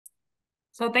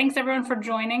So thanks everyone for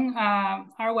joining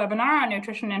our webinar on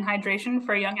nutrition and hydration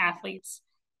for young athletes.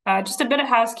 Just a bit of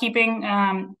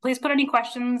housekeeping. Please put any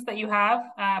questions that you have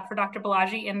for Dr.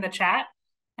 Balaji in the chat,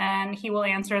 and he will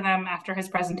answer them after his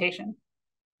presentation.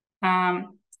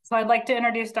 So I'd like to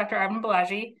introduce Dr. Arvind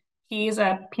Balaji. He's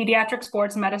a pediatric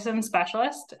sports medicine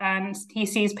specialist, and he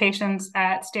sees patients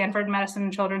at Stanford Medicine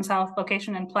and Children's Health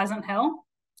location in Pleasant Hill.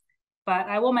 But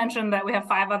I will mention that we have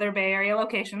 5 other Bay Area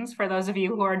locations for those of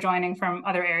you who are joining from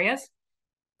other areas.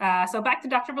 So back to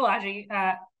Dr. Balaji.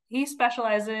 He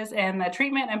specializes in the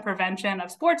treatment and prevention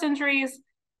of sports injuries,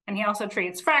 and he also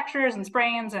treats fractures and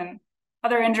sprains and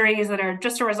other injuries that are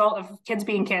just a result of kids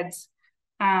being kids.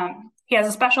 He has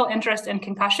a special interest in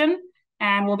concussion,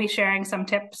 and we'll be sharing some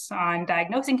tips on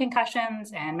diagnosing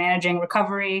concussions and managing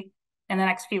recovery in the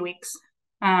next few weeks.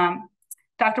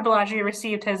 Dr. Balaji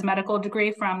received his medical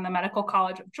degree from the Medical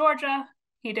College of Georgia.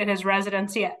 He did his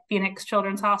residency at Phoenix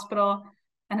Children's Hospital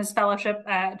and his fellowship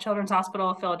at Children's Hospital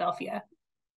of Philadelphia.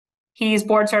 He's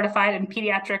board certified in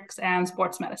pediatrics and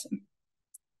sports medicine.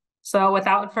 So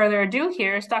without further ado,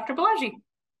 here's Dr. Balaji.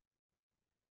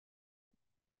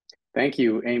 Thank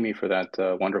you, Amy, for that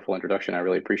wonderful introduction. I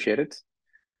really appreciate it.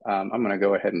 I'm going to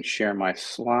go ahead and share my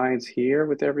slides here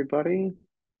with everybody.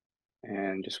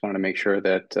 And just wanted to make sure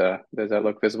that, does that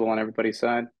look visible on everybody's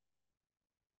side?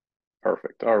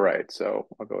 Perfect. All right. So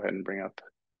I'll go ahead and bring up,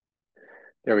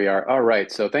 there we are. All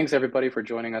right. So thanks everybody for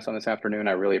joining us on this afternoon.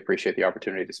 I really appreciate the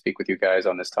opportunity to speak with you guys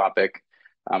on this topic.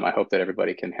 I hope that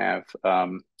everybody can have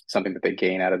something that they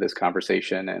gain out of this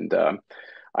conversation. And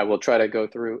I will try to go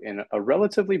through in a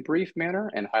relatively brief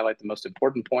manner and highlight the most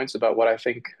important points about what I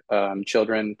think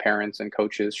children, parents, and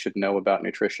coaches should know about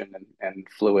nutrition and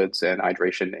fluids and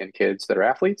hydration in kids that are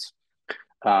athletes.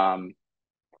 And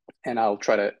I'll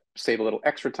try to save a little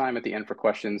extra time at the end for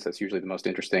questions. That's usually the most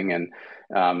interesting and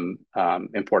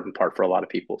important part for a lot of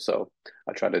people. So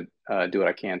I'll try to do what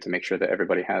I can to make sure that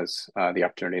everybody has the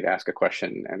opportunity to ask a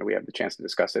question and we have the chance to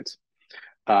discuss it.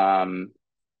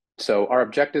 So our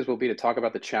objectives will be to talk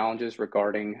about the challenges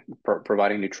regarding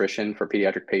providing nutrition for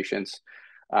pediatric patients.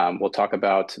 We'll talk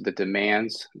about the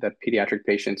demands that pediatric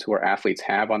patients who are athletes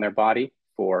have on their body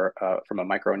for from a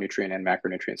micronutrient and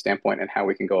macronutrient standpoint and how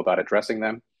we can go about addressing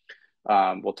them.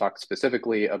 We'll talk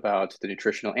specifically about the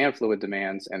nutritional and fluid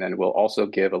demands, and then we'll also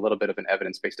give a little bit of an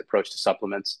evidence-based approach to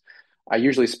supplements. I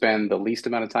usually spend the least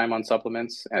amount of time on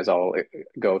supplements, as I'll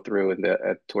go through in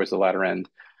towards the latter end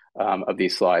of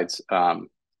these slides.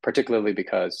 Particularly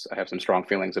because I have some strong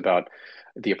feelings about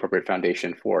the appropriate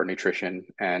foundation for nutrition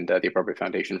and the appropriate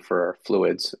foundation for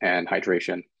fluids and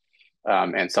hydration.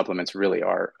 And supplements really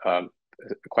are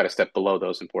quite a step below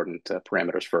those important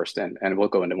parameters first. And we'll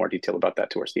go into more detail about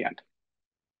that towards the end.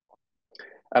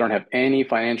 I don't have any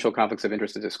financial conflicts of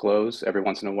interest to disclose. Every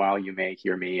once in a while, you may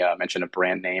hear me mention a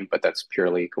brand name, but that's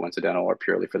purely coincidental or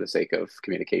purely for the sake of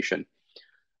communication.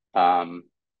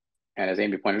 And as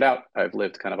Amy pointed out, I've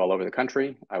lived kind of all over the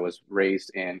country. I was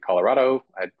raised in Colorado.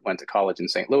 I went to college in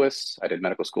St. Louis. I did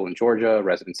medical school in Georgia,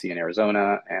 residency in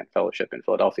Arizona, and fellowship in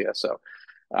Philadelphia. So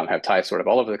I have ties sort of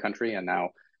all over the country. And now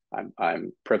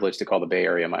I'm privileged to call the Bay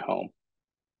Area my home.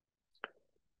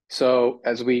 So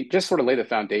as we just sort of lay the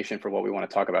foundation for what we want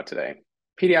to talk about today,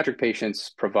 pediatric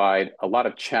patients provide a lot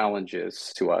of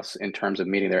challenges to us in terms of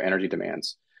meeting their energy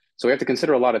demands. So we have to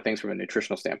consider a lot of things from a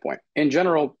nutritional standpoint. In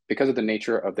general, because of the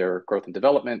nature of their growth and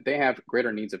development, they have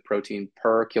greater needs of protein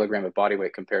per kilogram of body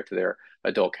weight compared to their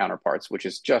adult counterparts, which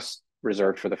is just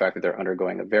reserved for the fact that they're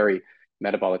undergoing a very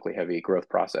metabolically heavy growth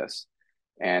process.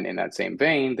 And in that same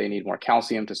vein, they need more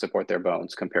calcium to support their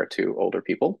bones compared to older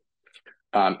people.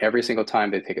 Every single time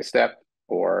they take a step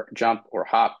or jump or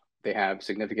hop, they have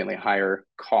significantly higher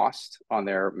cost on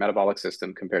their metabolic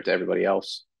system compared to everybody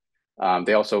else.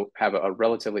 They also have a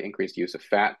relatively increased use of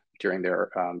fat during their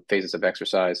phases of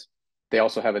exercise. They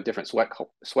also have a different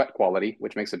sweat quality,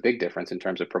 which makes a big difference in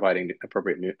terms of providing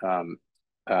appropriate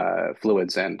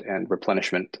fluids and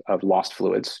replenishment of lost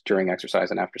fluids during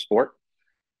exercise and after sport.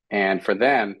 And for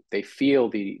them, they feel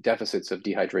the deficits of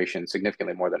dehydration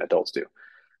significantly more than adults do.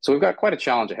 So we've got quite a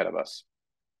challenge ahead of us.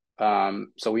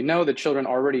 So we know that children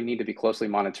already need to be closely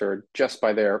monitored just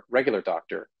by their regular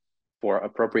doctor for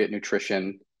appropriate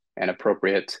nutrition and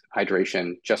appropriate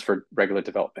hydration just for regular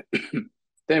development.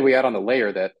 Then we add on the layer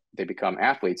that they become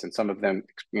athletes, and some of them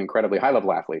incredibly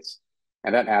high-level athletes.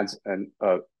 And that adds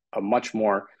a much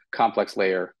more complex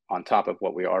layer on top of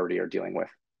what we already are dealing with.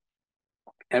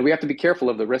 And we have to be careful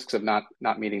of the risks of not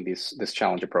meeting this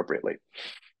challenge appropriately.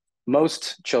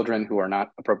 Most children who are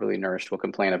not appropriately nourished will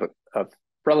complain of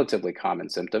relatively common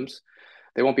symptoms.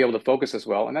 They won't be able to focus as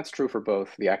well, and that's true for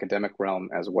both the academic realm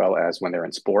as well as when they're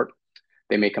in sport.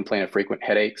 They may complain of frequent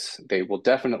headaches. They will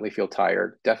definitely feel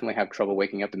tired, definitely have trouble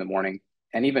waking up in the morning,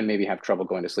 and even maybe have trouble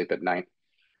going to sleep at night.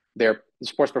 Their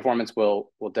sports performance will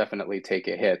definitely take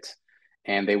a hit,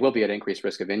 and they will be at increased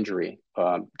risk of injury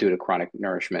due to chronic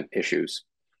nourishment issues.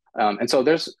 And so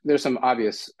there's some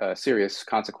obvious serious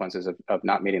consequences of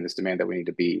not meeting this demand that we need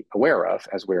to be aware of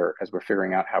as we're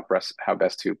figuring out how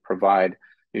best to provide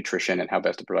nutrition and how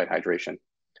best to provide hydration.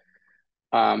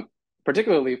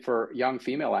 Particularly for young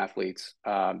female athletes,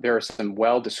 there are some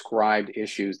well-described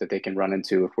issues that they can run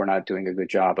into if we're not doing a good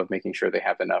job of making sure they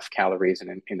have enough calories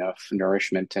and enough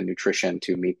nourishment and nutrition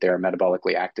to meet their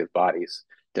metabolically active body's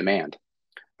demand.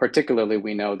 Particularly,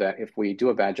 we know that if we do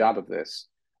a bad job of this,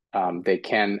 they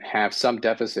can have some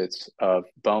deficits of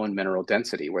bone mineral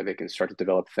density where they can start to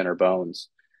develop thinner bones.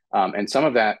 And some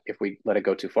of that, if we let it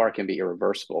go too far, can be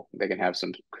irreversible. They can have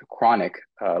some chronic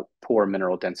poor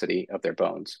mineral density of their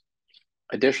bones.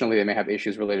 Additionally, they may have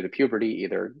issues related to puberty,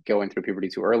 either going through puberty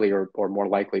too early or more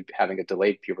likely having a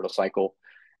delayed pubertal cycle,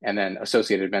 and then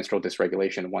associated menstrual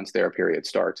dysregulation once their period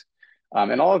starts.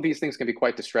 And all of these things can be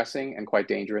quite distressing and quite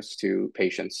dangerous to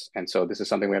patients. And so this is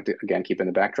something we have to, again, keep in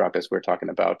the backdrop as we're talking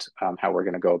about how we're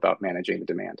going to go about managing the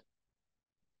demand.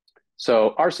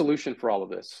 So our solution for all of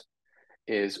this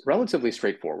is relatively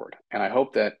straightforward. And I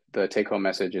hope that the take-home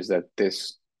message is that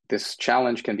this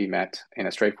challenge can be met in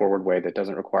a straightforward way that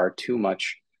doesn't require too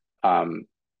much of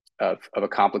a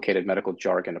complicated medical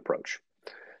jargon approach.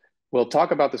 We'll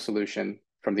talk about the solution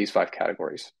from these 5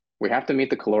 categories. We have to meet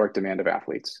the caloric demand of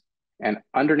athletes. And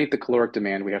underneath the caloric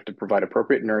demand, we have to provide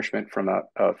appropriate nourishment from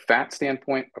a fat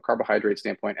standpoint, a carbohydrate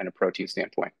standpoint, and a protein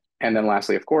standpoint. And then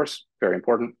lastly, of course, very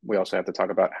important, we also have to talk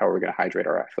about how we're going to hydrate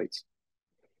our athletes.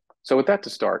 So with that to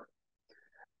start,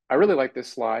 I really like this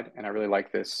slide and I really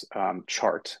like this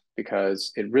chart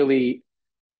because it really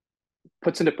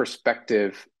puts into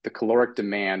perspective the caloric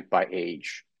demand by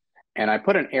age. And I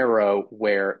put an arrow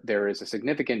where there is a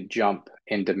significant jump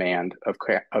in demand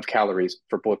of calories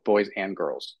for both boys and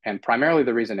girls. And primarily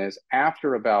the reason is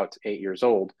after about 8 years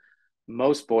old,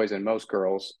 most boys and most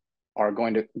girls are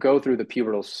going to go through the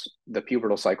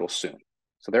pubertal cycle soon.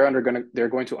 So they're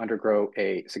going to undergo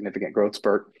a significant growth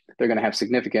spurt. They're going to have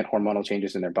significant hormonal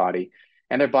changes in their body,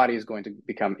 and their body is going to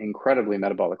become incredibly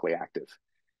metabolically active.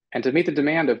 And to meet the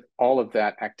demand of all of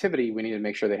that activity, we need to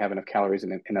make sure they have enough calories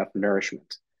and enough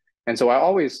nourishment. And so I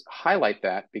always highlight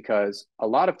that because a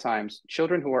lot of times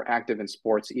children who are active in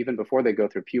sports, even before they go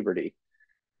through puberty,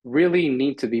 really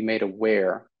need to be made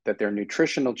aware that their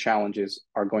nutritional challenges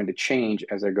are going to change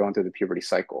as they're going through the puberty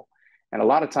cycle. And a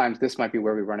lot of times this might be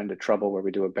where we run into trouble, where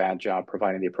we do a bad job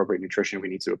providing the appropriate nutrition we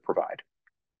need to provide.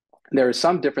 There are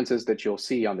some differences that you'll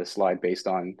see on this slide based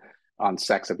on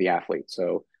sex of the athlete.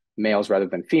 So males rather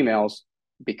than females,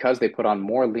 because they put on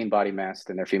more lean body mass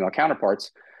than their female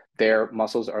counterparts, their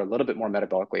muscles are a little bit more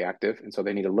metabolically active. And so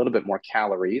they need a little bit more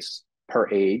calories per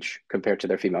age compared to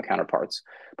their female counterparts.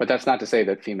 But that's not to say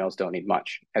that females don't need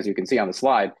much. As you can see on the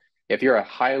slide, if you're a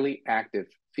highly active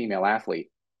female athlete,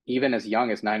 even as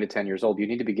young as 9 to 10 years old, you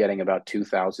need to be getting about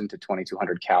 2,000 to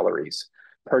 2,200 calories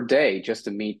per day just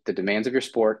to meet the demands of your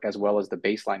sport as well as the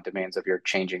baseline demands of your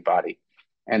changing body.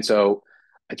 And so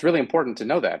it's really important to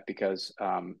know that because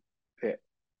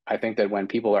I think that when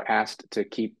people are asked to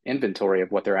keep inventory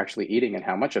of what they're actually eating and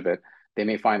how much of it, they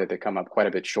may find that they come up quite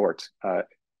a bit short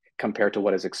compared to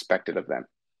what is expected of them.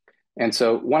 And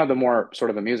so one of the more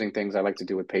sort of amusing things I like to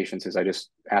do with patients is I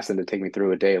just ask them to take me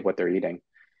through a day of what they're eating.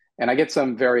 And I get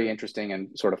some very interesting and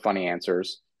sort of funny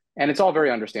answers. And it's all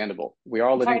very understandable. We are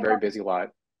all living very busy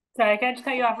lives. Sorry, can I just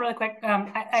cut you off really quick?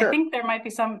 Sure. I think there might be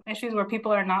some issues where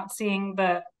people are not seeing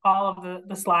all of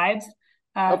the slides,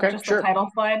 just sure. the title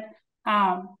slide.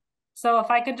 So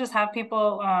if I could just have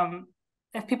people,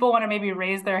 if people want to maybe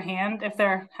raise their hand if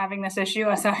they're having this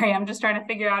issue. Sorry, I'm just trying to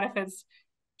figure out if it's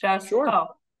just, Sure.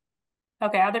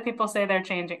 Okay, other people say they're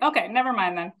changing. Okay, never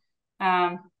mind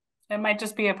then. It might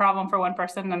just be a problem for one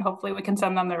person and hopefully we can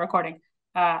send them the recording.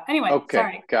 Anyway, okay,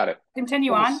 sorry. Got it.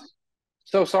 Continue on.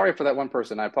 So sorry for that one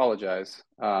person. I apologize.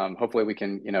 Hopefully we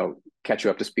can, catch you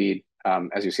up to speed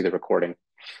as you see the recording.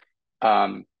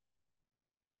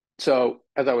 So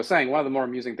as I was saying, one of the more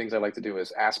amusing things I like to do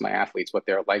is ask my athletes what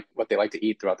they like to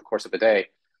eat throughout the course of the day.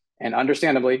 And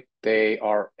understandably,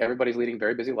 everybody's leading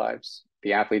very busy lives.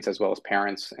 The athletes, as well as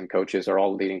parents and coaches, are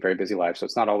all leading very busy lives. So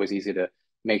it's not always easy to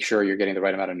make sure you're getting the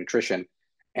right amount of nutrition.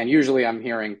 And usually I'm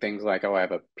hearing things like, oh, I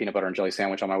have a peanut butter and jelly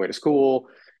sandwich on my way to school.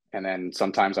 And then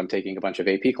sometimes I'm taking a bunch of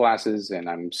AP classes and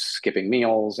I'm skipping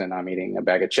meals and I'm eating a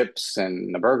bag of chips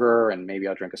and a burger and maybe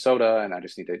I'll drink a soda and I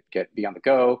just need to be on the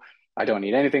go. I don't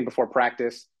eat anything before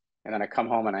practice. And then I come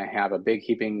home and I have a big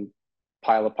heaping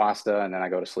pile of pasta, and then I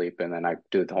go to sleep, and then I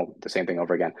do the same thing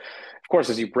over again. Of course,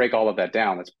 as you break all of that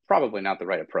down, that's probably not the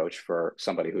right approach for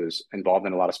somebody who's involved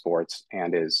in a lot of sports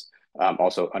and is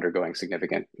also undergoing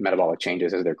significant metabolic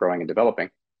changes as they're growing and developing.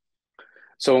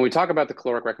 So when we talk about the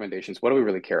caloric recommendations, what do we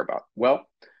really care about? Well,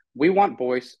 we want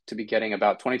boys to be getting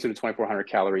about 22 to 2,400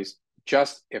 calories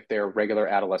just if they're regular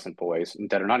adolescent boys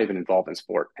that are not even involved in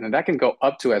sport. And that can go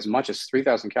up to as much as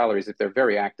 3,000 calories if they're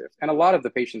very active. And a lot of the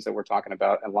patients that we're talking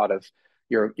about, and a lot of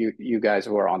you guys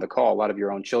who are on the call, a lot of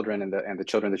your own children and the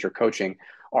children that you're coaching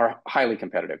are highly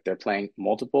competitive. They're playing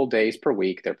multiple days per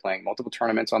week. They're playing multiple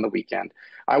tournaments on the weekend.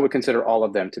 I would consider all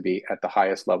of them to be at the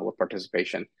highest level of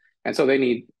participation. And so they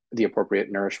need the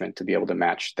appropriate nourishment to be able to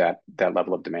match that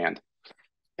level of demand.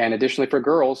 And additionally, for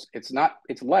girls, it's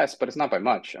less, but it's not by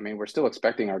much. I mean, we're still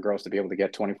expecting our girls to be able to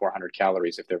get 2,400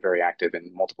 calories if they're very active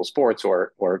in multiple sports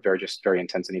or very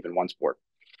intense in even one sport.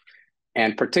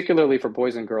 And particularly for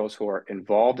boys and girls who are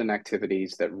involved in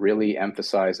activities that really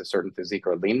emphasize a certain physique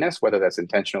or leanness, whether that's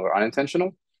intentional or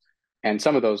unintentional. And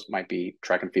some of those might be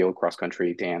track and field, cross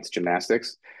country, dance,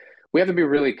 gymnastics. We have to be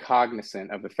really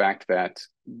cognizant of the fact that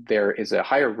there is a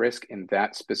higher risk in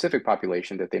that specific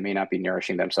population that they may not be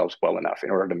nourishing themselves well enough in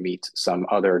order to meet some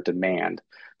other demand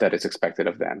that is expected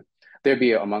of them. They'd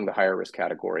be among the higher risk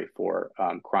category for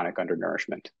chronic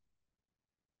undernourishment.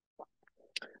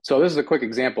 So this is a quick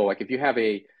example. Like if you have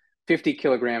a 50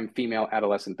 kilogram female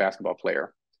adolescent basketball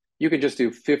player, you can just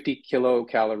do 50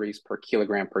 kilocalories per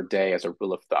kilogram per day as a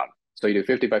rule of thumb. So you do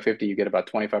 50 by 50, you get about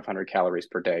 2,500 calories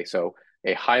per day. So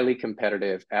a highly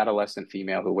competitive adolescent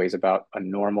female who weighs about a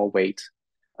normal weight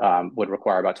would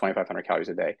require about 2,500 calories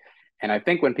a day. And I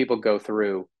think when people go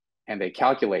through and they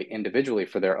calculate individually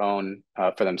for their own,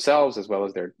 for themselves, as well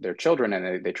as their children,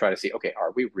 and they try to see, okay,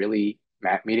 are we really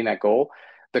meeting that goal?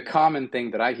 The common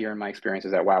thing that I hear in my experience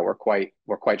is that, wow, we're quite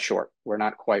short. We're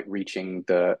not quite reaching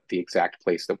the exact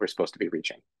place that we're supposed to be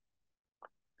reaching.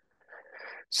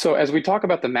 So as we talk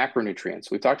about the macronutrients,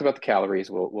 we've talked about the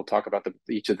calories. We'll talk about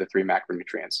each of the three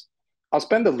macronutrients. I'll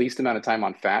spend the least amount of time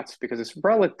on fats because it's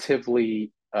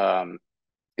relatively,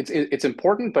 it's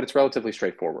important, but it's relatively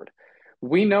straightforward.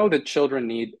 We know that children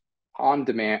need on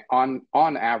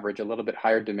average, a little bit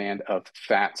higher demand of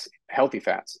fats, healthy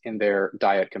fats in their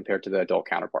diet compared to the adult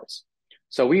counterparts.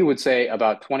 So we would say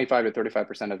about 25 to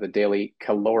 35% of the daily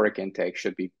caloric intake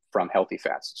should be from healthy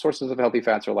fats. Sources of healthy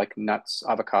fats are like nuts,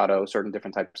 avocado, certain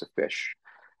different types of fish.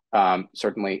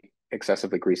 Certainly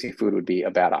excessively greasy food would be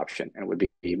a bad option and would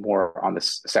be more on the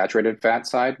saturated fat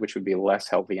side, which would be less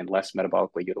healthy and less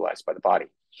metabolically utilized by the body.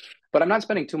 But I'm not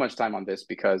spending too much time on this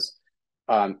because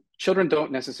children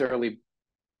don't necessarily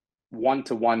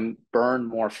one-to-one burn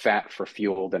more fat for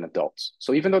fuel than adults.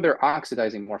 So even though they're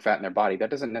oxidizing more fat in their body, that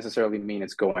doesn't necessarily mean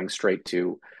it's going straight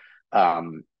to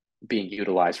being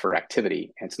utilized for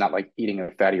activity. And it's not like eating a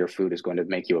fattier food is going to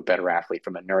make you a better athlete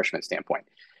from a nourishment standpoint.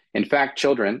 In fact,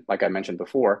 children, like I mentioned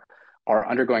before, are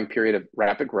undergoing a period of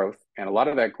rapid growth. And a lot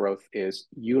of that growth is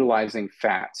utilizing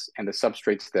fats and the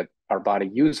substrates that our body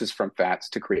uses from fats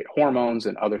to create hormones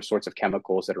and other sorts of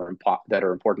chemicals that are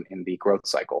important in the growth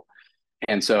cycle.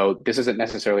 And so this isn't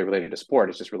necessarily related to sport.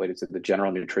 It's just related to the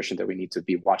general nutrition that we need to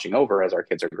be watching over as our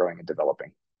kids are growing and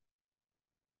developing.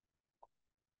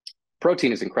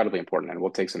 Protein is incredibly important, and we'll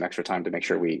take some extra time to make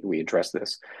sure we address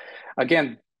this.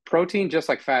 Again, protein, just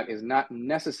like fat, is not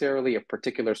necessarily a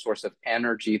particular source of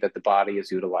energy that the body is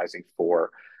utilizing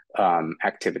for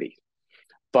activity.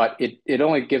 But it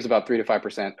only gives about 3 to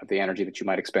 5% of the energy that you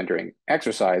might expend during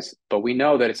exercise. But we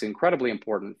know that it's incredibly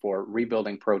important for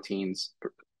rebuilding proteins,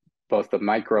 both the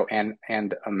micro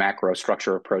and a macro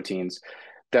structure of proteins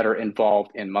that are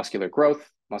involved in muscular growth,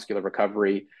 muscular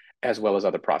recovery, as well as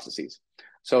other processes.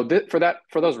 So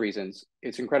for those reasons,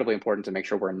 it's incredibly important to make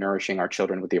sure we're nourishing our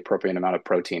children with the appropriate amount of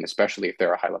protein, especially if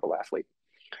they're a high-level athlete.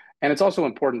 And it's also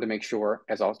important to make sure,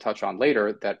 as I'll touch on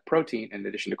later, that protein, in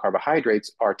addition to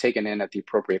carbohydrates, are taken in at the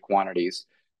appropriate quantities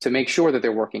to make sure that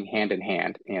they're working hand in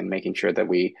hand and making sure that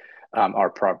we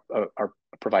are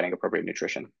providing appropriate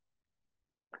nutrition.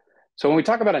 So when we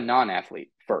talk about a non-athlete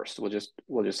first, we'll just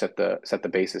set the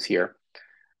basis here.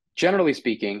 Generally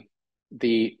speaking,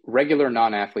 the regular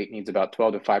non-athlete needs about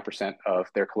 12 to 5% of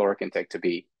their caloric intake to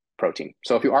be protein.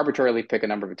 So if you arbitrarily pick a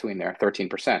number between there,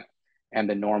 13%, and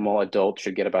the normal adult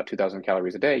should get about 2,000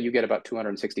 calories a day, you get about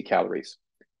 260 calories.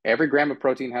 Every gram of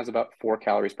protein has about 4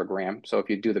 calories per gram. So if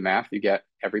you do the math, you get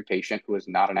every patient who is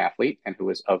not an athlete and who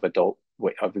is of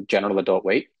general adult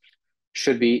weight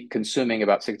should be consuming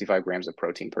about 65 grams of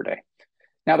protein per day.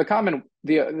 Now,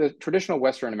 the traditional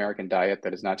Western American diet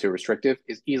that is not too restrictive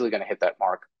is easily going to hit that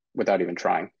mark without even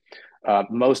trying.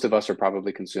 Most of us are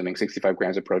probably consuming 65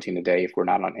 grams of protein a day if we're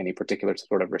not on any particular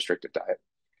sort of restrictive diet.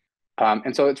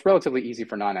 And so it's relatively easy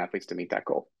for non-athletes to meet that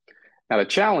goal. Now, the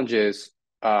challenge is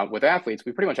with athletes,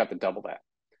 we pretty much have to double that.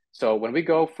 So when we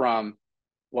go from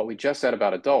what we just said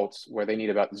about adults, where they need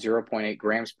about 0.8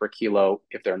 grams per kilo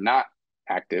if they're not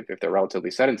active, if they're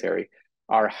relatively sedentary,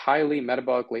 our highly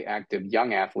metabolically active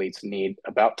young athletes need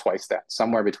about twice that,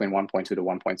 somewhere between 1.2 to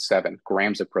 1.7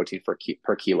 grams of protein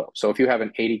per kilo. So if you have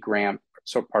an 80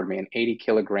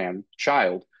 kilogram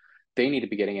child, they need to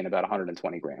be getting in about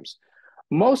 120 grams.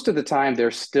 Most of the time,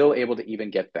 they're still able to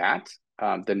even get that.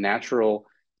 The natural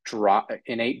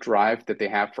innate drive that they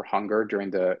have for hunger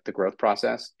during the growth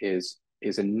process is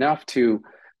enough to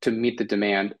meet the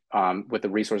demand with the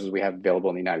resources we have available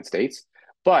in the United States.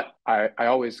 But I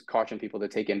always caution people to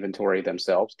take inventory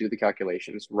themselves, do the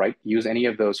calculations, right? Use any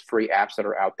of those free apps that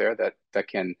are out there that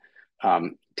can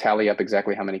tally up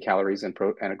exactly how many calories and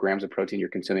grams of protein you're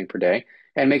consuming per day,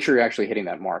 and make sure you're actually hitting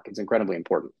that mark. It's incredibly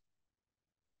important.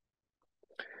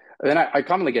 And then I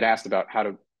commonly get asked about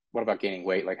what about gaining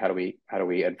weight? Like how do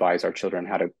we advise our children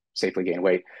how to safely gain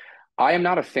weight? I am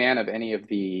not a fan of any of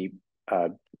the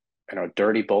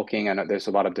dirty bulking. I know there's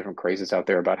a lot of different crazes out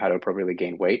there about how to appropriately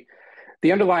gain weight.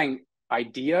 The underlying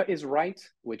idea is right,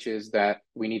 which is that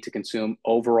we need to consume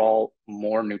overall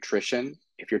more nutrition.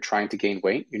 If you're trying to gain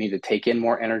weight, you need to take in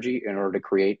more energy in order to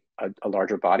create a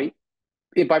larger body.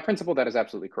 By principle, that is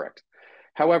absolutely correct.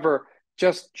 However,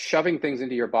 just shoving things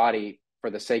into your body for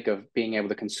the sake of being able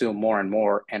to consume more and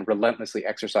more and relentlessly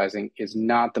exercising is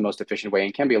not the most efficient way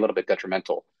and can be a little bit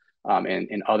detrimental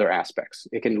in other aspects.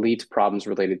 It can lead to problems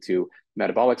related to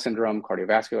metabolic syndrome,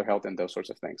 cardiovascular health, and those sorts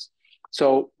of things.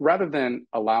 So rather than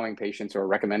allowing patients or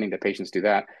recommending that patients do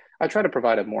that, I try to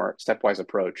provide a more stepwise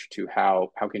approach to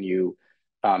how can you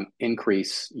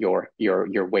increase your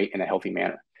weight in a healthy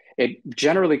manner. It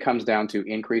generally comes down to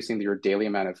increasing your daily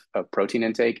amount of protein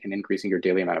intake and increasing your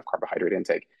daily amount of carbohydrate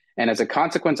intake. And as a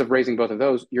consequence of raising both of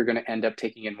those, you're going to end up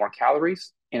taking in more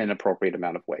calories in an appropriate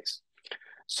amount of ways.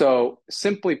 So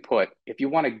simply put, if you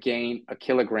want to gain a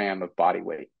kilogram of body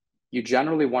weight, you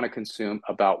generally want to consume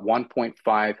about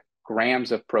 1.5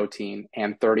 grams of protein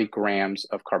and 30 grams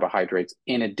of carbohydrates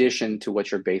in addition to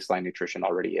what your baseline nutrition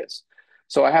already is.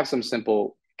 So I have some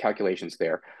simple calculations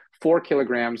there. 4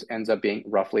 kilograms ends up being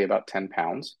roughly about 10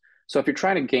 pounds. So if you're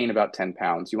trying to gain about 10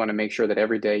 pounds, you want to make sure that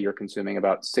every day you're consuming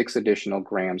about 6 additional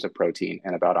grams of protein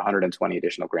and about 120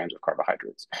 additional grams of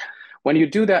carbohydrates. When you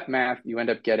do that math, you end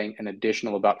up getting an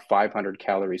additional about 500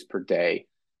 calories per day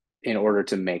in order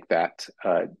to make that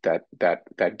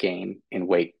gain in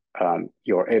weight.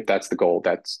 If that's the goal,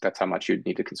 that's how much you'd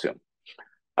need to consume.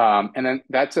 And then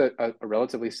that's a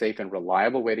relatively safe and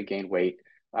reliable way to gain weight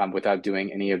without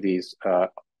doing any of these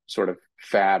sort of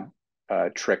fad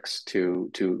tricks to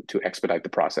expedite the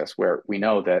process, where we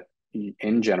know that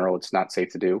in general it's not safe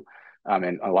to do,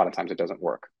 and a lot of times it doesn't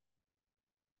work.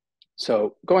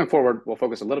 So going forward, we'll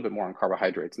focus a little bit more on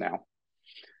carbohydrates now.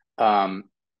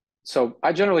 So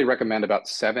I generally recommend about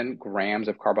 7 grams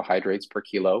of carbohydrates per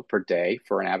kilo per day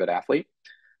for an avid athlete.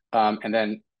 And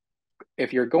then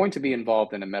if you're going to be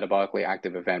involved in a metabolically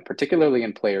active event, particularly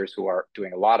in players who are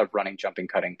doing a lot of running, jumping,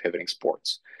 cutting, pivoting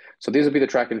sports. So these will be the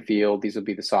track and field, these will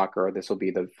be the soccer, this will be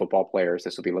the football players,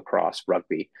 this will be lacrosse,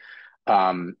 rugby,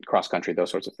 cross country, those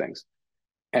sorts of things.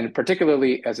 And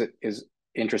particularly as it is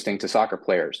interesting to soccer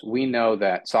players, we know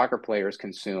that soccer players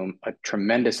consume a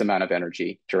tremendous amount of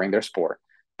energy during their sport.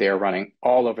 They are running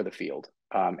all over the field,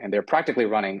 and they're practically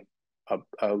running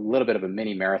a little bit of a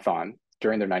mini marathon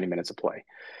during their 90 minutes of play.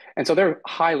 And so they're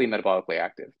highly metabolically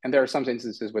active. And there are some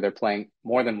instances where they're playing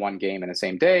more than one game in the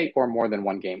same day or more than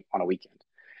one game on a weekend.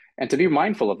 And to be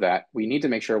mindful of that, we need to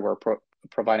make sure we're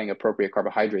providing appropriate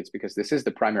carbohydrates, because this is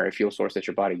the primary fuel source that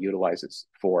your body utilizes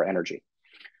for energy.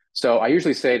 So I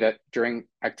usually say that during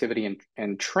activity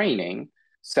and training,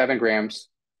 7 grams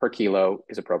per kilo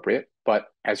is appropriate. But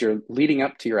as you're leading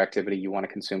up to your activity, you want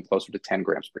to consume closer to 10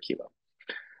 grams per kilo.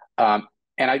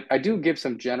 And I do give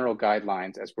some general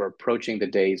guidelines as we're approaching the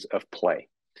days of play.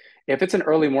 If it's an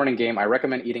early morning game, I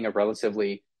recommend eating a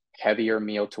relatively heavier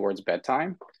meal towards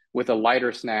bedtime with a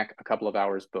lighter snack a couple of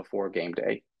hours before game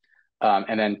day.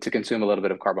 And then to consume a little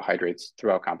bit of carbohydrates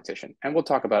throughout competition. And we'll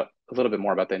talk about a little bit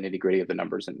more about the nitty gritty of the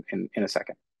numbers in a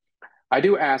second. I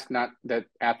do ask not that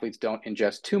athletes don't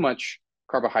ingest too much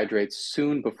carbohydrates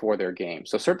soon before their game.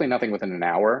 So certainly nothing within an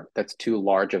hour that's too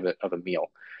large of a meal.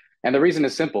 And the reason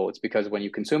is simple. It's because when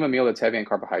you consume a meal that's heavy in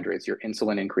carbohydrates, your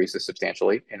insulin increases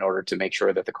substantially in order to make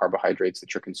sure that the carbohydrates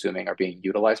that you're consuming are being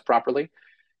utilized properly.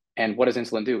 And what does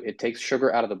insulin do? It takes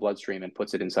sugar out of the bloodstream and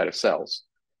puts it inside of cells.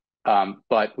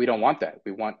 But we don't want that.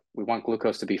 We want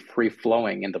glucose to be free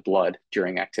flowing in the blood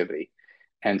during activity.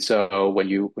 And so when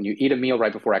you eat a meal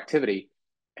right before activity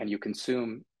and you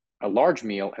consume a large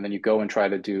meal and then you go and try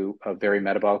to do a very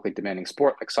metabolically demanding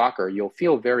sport like soccer, you'll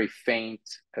feel very faint,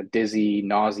 dizzy,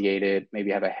 nauseated,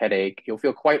 maybe have a headache. You'll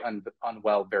feel quite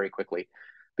unwell very quickly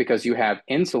because you have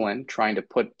insulin trying to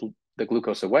put the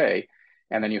glucose away,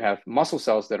 and then you have muscle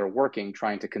cells that are working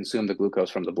trying to consume the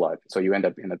glucose from the blood. So you end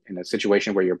up in a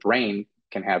situation where your brain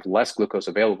can have less glucose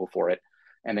available for it,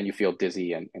 and then you feel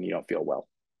dizzy and you don't feel well.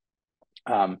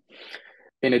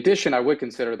 In addition, I would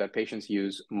consider that patients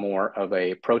use more of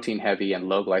a protein-heavy and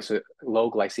low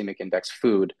glycemic index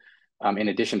food in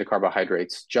addition to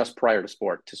carbohydrates just prior to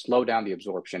sport to slow down the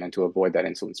absorption and to avoid that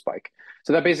insulin spike.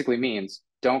 So that basically means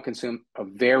don't consume a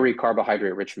very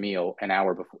carbohydrate-rich meal an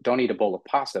hour before. Don't eat a bowl of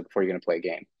pasta before you're going to play a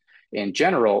game. In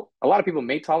general, a lot of people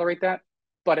may tolerate that,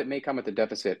 but it may come at the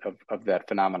deficit of that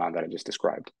phenomenon that I just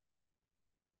described.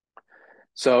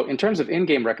 So in terms of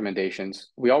in-game recommendations,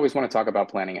 we always want to talk about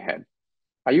planning ahead.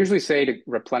 I usually say to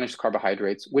replenish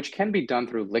carbohydrates, which can be done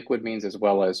through liquid means as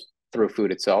well as through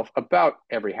food itself, about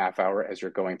every half hour as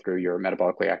you're going through your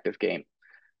metabolically active game.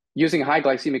 Using high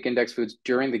glycemic index foods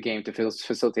during the game to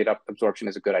facilitate absorption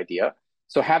is a good idea.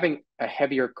 So having a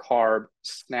heavier carb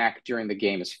snack during the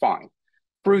game is fine.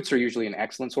 Fruits are usually an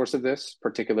excellent source of this,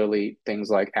 particularly things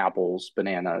like apples,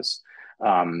 bananas,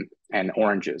 and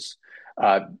oranges.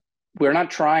 We're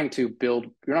not trying to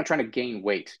gain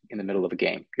weight in the middle of a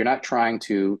game. You're not trying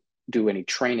to do any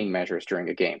training measures during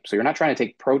a game. So you're not trying to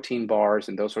take protein bars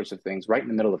and those sorts of things right in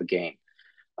the middle of a game.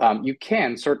 You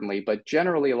can certainly, but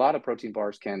generally a lot of protein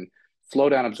bars can slow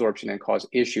down absorption and cause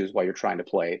issues while you're trying to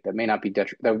play that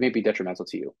may be detrimental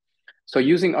to you. So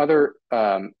using other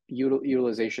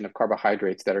utilization of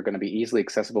carbohydrates that are going to be easily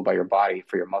accessible by your body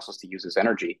for your muscles to use as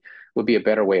energy would be a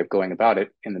better way of going about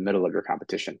it in the middle of your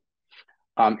competition.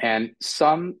 And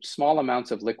some small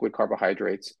amounts of liquid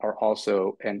carbohydrates are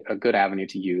also a good avenue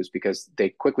to use because they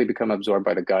quickly become absorbed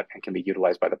by the gut and can be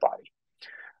utilized by the body.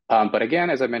 But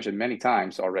again, as I mentioned many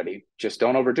times already, just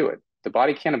don't overdo it. The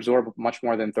body can't absorb much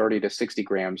more than 30 to 60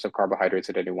 grams of carbohydrates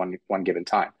at any one given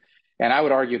time. And I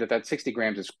would argue that 60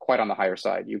 grams is quite on the higher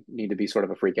side. You need to be sort of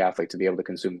a freak athlete to be able to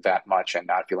consume that much and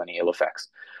not feel any ill effects.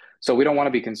 So we don't want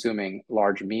to be consuming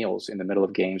large meals in the middle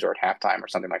of games or at halftime or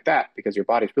something like that because your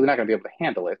body's really not going to be able to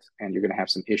handle it and you're going to have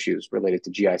some issues related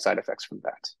to GI side effects from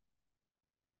that.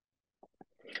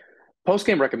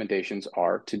 Post-game recommendations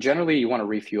are to generally you want to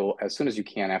refuel as soon as you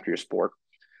can after your sport.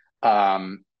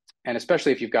 And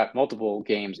especially if you've got multiple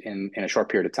games in a short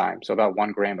period of time. So about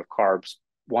 1 gram of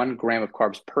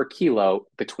carbs per kilo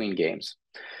between games.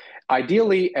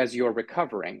 Ideally, as you're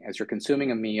recovering, as you're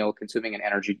consuming a meal, consuming not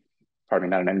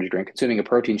an energy drink, consuming a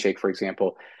protein shake, for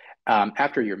example,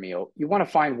 after your meal, you want to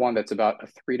find one that's about a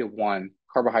 3-to-1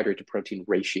 carbohydrate to protein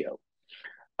ratio.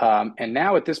 And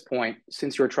now at this point,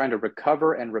 since you're trying to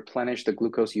recover and replenish the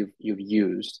glucose you've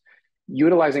used,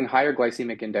 utilizing higher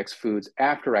glycemic index foods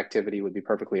after activity would be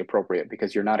perfectly appropriate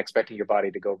because you're not expecting your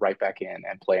body to go right back in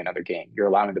and play another game. You're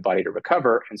allowing the body to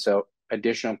recover. And so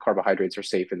additional carbohydrates are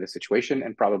safe in this situation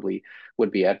and probably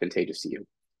would be advantageous to you.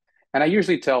 And I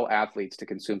usually tell athletes to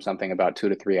consume something about 2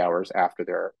 to 3 hours after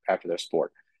their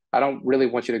sport. I don't really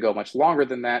want you to go much longer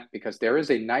than that because there is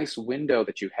a nice window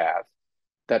that you have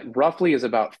that roughly is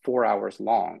about 4 hours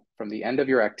long from the end of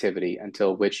your activity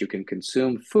until which you can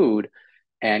consume food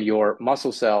and your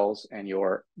muscle cells and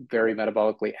your very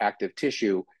metabolically active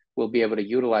tissue will be able to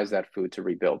utilize that food to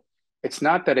rebuild. It's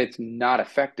not that it's not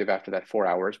effective after that 4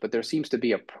 hours, but there seems to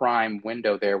be a prime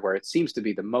window there where it seems to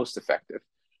be the most effective.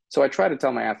 So I try to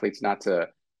tell my athletes not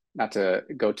to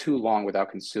go too long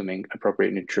without consuming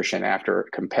appropriate nutrition after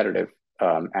competitive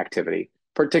activity,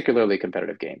 particularly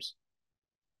competitive games.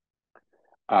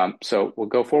 So we'll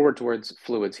go forward towards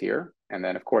fluids here. And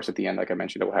then, of course, at the end, like I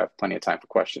mentioned, we'll have plenty of time for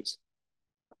questions.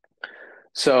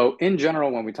 So in general,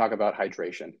 when we talk about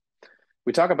hydration,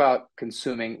 we talk about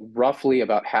consuming roughly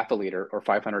about half a liter or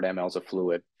 500 mLs of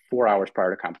fluid 4 hours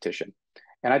prior to competition.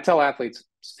 And I tell athletes,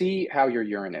 see how your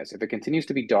urine is. If it continues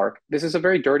to be dark, this is a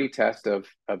very dirty test of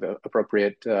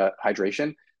appropriate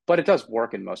hydration, but it does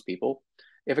work in most people.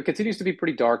 If it continues to be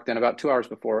pretty dark, then about 2 hours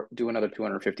before, do another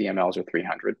 250 mLs or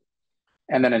 300.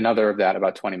 And then another of that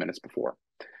about 20 minutes before.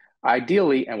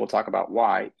 Ideally, and we'll talk about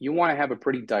why, you want to have a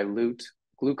pretty dilute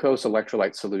glucose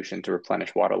electrolyte solution to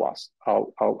replenish water loss.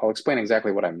 I'll explain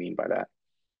exactly what I mean by that.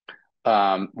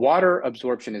 Water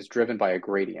absorption is driven by a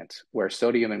gradient where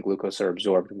sodium and glucose are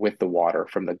absorbed with the water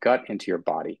from the gut into your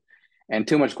body. And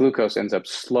too much glucose ends up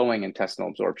slowing intestinal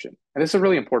absorption. And this is a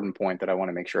really important point that I want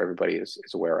to make sure everybody is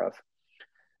aware of.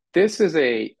 This is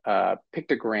a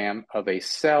pictogram of a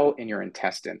cell in your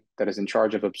intestine that is in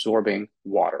charge of absorbing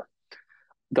water.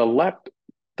 The left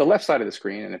side of the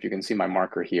screen, and if you can see my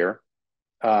marker here,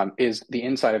 is the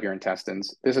inside of your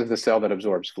intestines. This is the cell that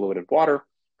absorbs fluid and water.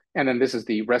 And then this is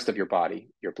the rest of your body,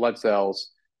 your blood cells,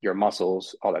 your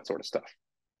muscles, all that sort of stuff.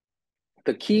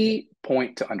 The key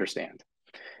point to understand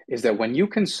is that when you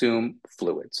consume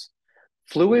fluids,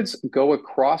 fluids go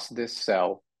across this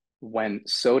cell when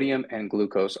sodium and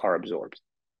glucose are absorbed.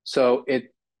 So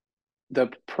the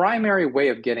primary way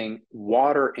of getting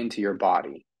water into your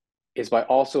body is by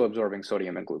also absorbing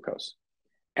sodium and glucose.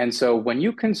 And so when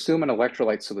you consume an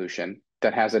electrolyte solution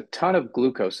that has a ton of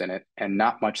glucose in it and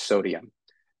not much sodium,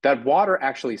 that water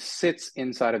actually sits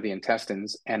inside of the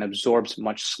intestines and absorbs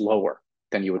much slower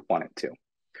than you would want it to.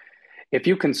 If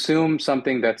you consume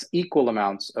something that's equal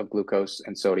amounts of glucose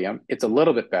and sodium, it's a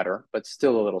little bit better, but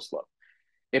still a little slow.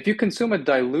 If you consume a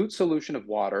dilute solution of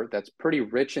water that's pretty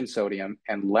rich in sodium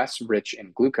and less rich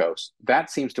in glucose,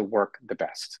 that seems to work the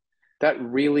best. That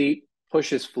really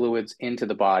pushes fluids into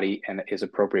the body and is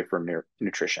appropriate for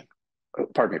nutrition,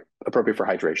 appropriate for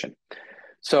hydration.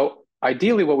 So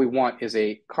ideally what we want is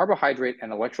a carbohydrate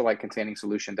and electrolyte containing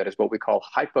solution that is what we call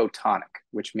hypotonic,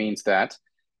 which means that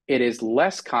it is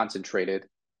less concentrated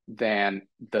than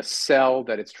the cell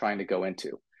that it's trying to go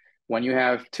into. When you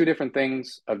have two different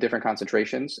things of different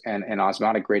concentrations and an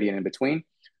osmotic gradient in between,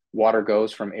 water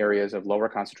goes from areas of lower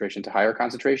concentration to higher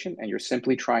concentration, and you're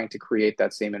simply trying to create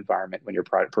that same environment when you're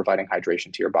providing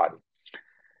hydration to your body.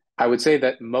 I would say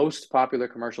that most popular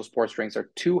commercial sports drinks are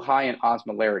too high in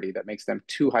osmolarity that makes them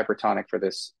too hypertonic for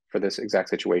this exact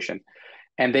situation.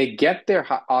 And they get their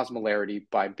osmolarity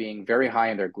by being very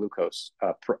high in their glucose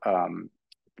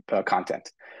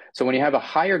content. So when you have a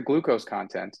higher glucose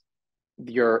content,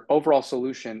 your overall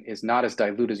solution is not as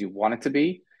dilute as you want it to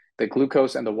be. The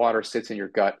glucose and the water sits in your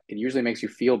gut. It usually makes you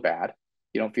feel bad.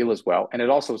 You don't feel as well. And it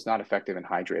also is not effective in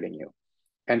hydrating you.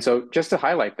 And so just to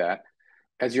highlight that,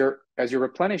 as you're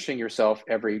replenishing yourself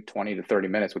every 20 to 30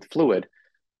 minutes with fluid,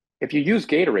 if you use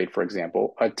Gatorade, for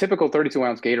example, a typical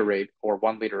 32-ounce Gatorade or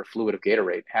 1 liter of fluid of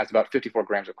Gatorade has about 54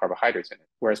 grams of carbohydrates in it.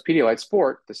 Whereas Pedialyte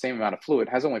Sport, the same amount of fluid,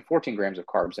 has only 14 grams of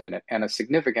carbs in it and a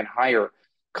significant higher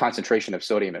concentration of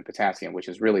sodium and potassium, which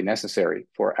is really necessary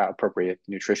for appropriate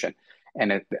nutrition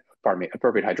and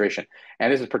appropriate hydration.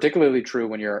 And this is particularly true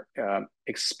when you're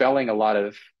expelling a lot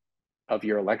of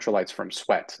your electrolytes from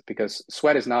sweat, because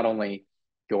sweat is not only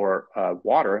your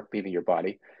water leaving your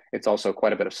body, it's also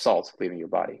quite a bit of salt leaving your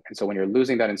body. And so when you're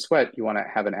losing that in sweat, you want to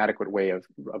have an adequate way of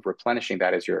replenishing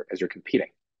that as you're competing.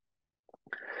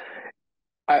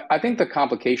 I think the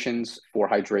complications for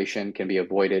hydration can be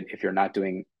avoided if you're not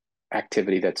doing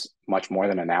activity that's much more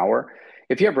than an hour.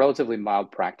 If you have relatively mild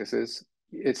practices,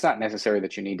 it's not necessary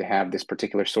that you need to have this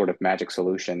particular sort of magic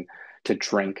solution to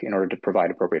drink in order to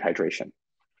provide appropriate hydration.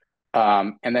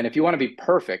 And then if you want to be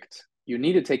perfect, you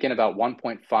need to take in about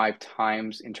 1.5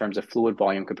 times in terms of fluid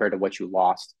volume compared to what you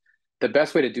lost. The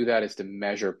best way to do that is to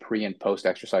measure pre and post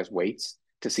exercise weights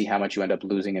to see how much you end up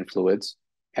losing in fluids,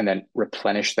 and then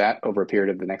replenish that over a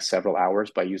period of the next several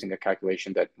hours by using a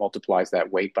calculation that multiplies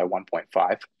that weight by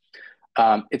 1.5.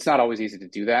 It's not always easy to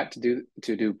do that,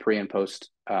 to do pre and post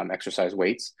exercise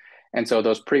weights. And so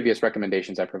those previous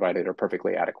recommendations I provided are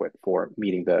perfectly adequate for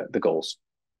meeting the goals.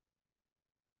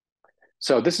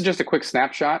 So this is just a quick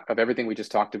snapshot of everything we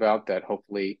just talked about that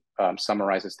hopefully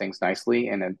summarizes things nicely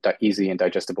in an easy and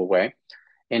digestible way.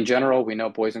 In general, we know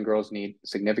boys and girls need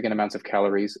significant amounts of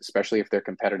calories, especially if they're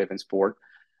competitive in sport.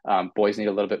 Boys need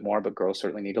a little bit more, but girls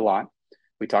certainly need a lot.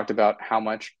 We talked about how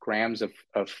much grams of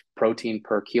protein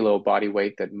per kilo body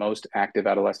weight that most active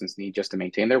adolescents need just to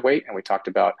maintain their weight. And we talked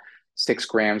about 6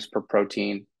 grams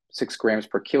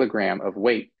per kilogram of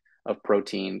weight of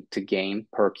protein to gain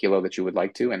per kilo that you would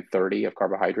like to, and 30 of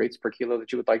carbohydrates per kilo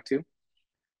that you would like to.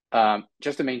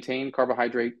 Just to maintain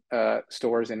carbohydrate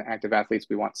stores in active athletes,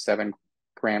 we want 7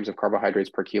 grams of carbohydrates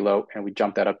per kilo, and we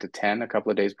jump that up to 10 a couple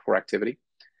of days before activity.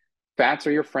 Fats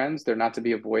are your friends. They're not to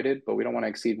be avoided, but we don't want to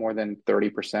exceed more than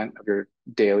 30% of your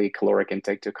daily caloric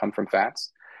intake to come from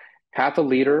fats. Half a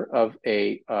liter of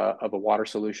a water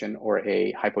solution or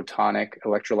a hypotonic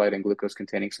electrolyte and glucose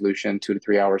containing solution 2 to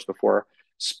 3 hours before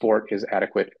sport is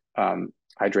adequate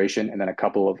hydration, and then a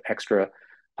couple of extra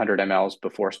 100 mLs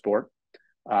before sport.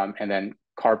 And then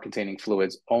carb containing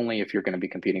fluids only if you're going to be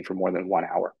competing for more than 1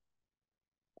 hour.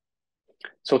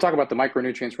 So we'll talk about the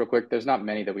micronutrients real quick. There's not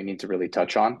many that we need to really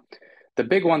touch on. The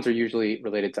big ones are usually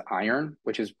related to iron,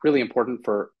 which is really important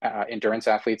for endurance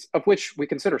athletes, of which we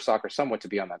consider soccer somewhat to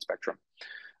be on that spectrum.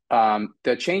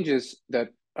 The changes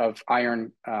of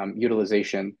iron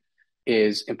utilization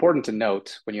is important to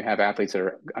note when you have athletes that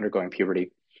are undergoing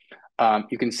puberty.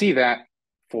 You can see that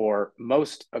for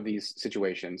most of these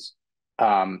situations,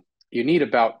 you need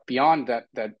about, beyond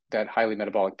that highly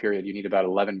metabolic period, you need about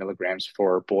 11 milligrams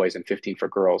for boys and 15 for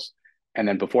girls. And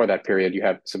then before that period, you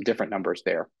have some different numbers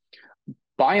there.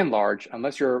 By and large,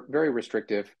 unless you're very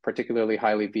restrictive, particularly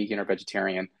highly vegan or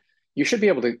vegetarian, you should be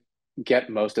able to get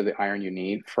most of the iron you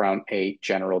need from a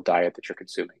general diet that you're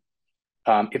consuming.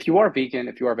 If you are vegan,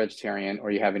 if you are vegetarian,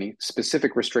 or you have any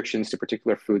specific restrictions to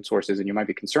particular food sources and you might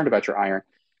be concerned about your iron,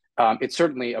 it's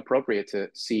certainly appropriate to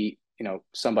see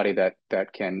somebody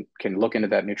that can look into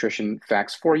that nutrition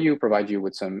facts for you, provide you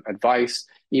with some advice,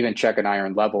 even check an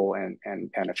iron level and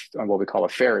what we call a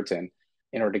ferritin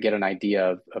in order to get an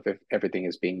idea of if everything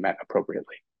is being met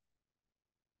appropriately.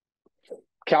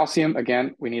 Calcium,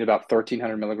 again, we need about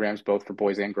 1,300 milligrams both for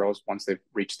boys and girls once they've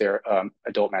reached their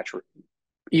adult maturation,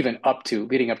 even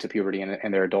leading up to puberty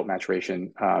and their adult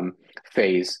maturation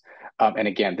phase. And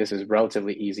again, this is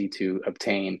relatively easy to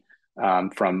obtain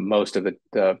from most of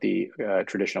the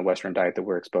traditional Western diet that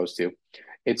we're exposed to.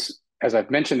 It's, as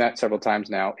I've mentioned that several times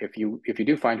now, if you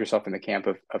do find yourself in the camp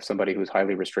of somebody who's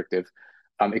highly restrictive,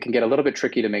 it can get a little bit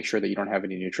tricky to make sure that you don't have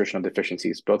any nutritional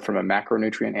deficiencies, both from a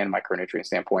macronutrient and micronutrient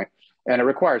standpoint. And it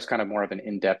requires kind of more of an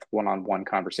in-depth one-on-one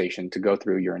conversation to go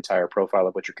through your entire profile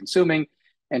of what you're consuming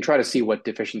and try to see what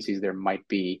deficiencies there might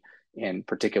be in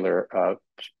particular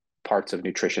parts of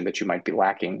nutrition that you might be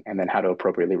lacking, and then how to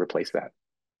appropriately replace that.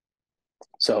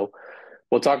 So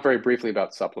we'll talk very briefly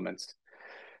about supplements.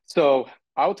 So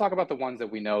I will talk about the ones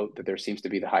that we know that there seems to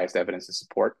be the highest evidence to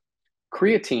support.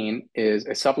 Creatine is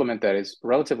a supplement that is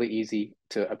relatively easy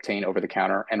to obtain over the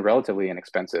counter and relatively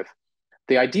inexpensive.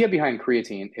 The idea behind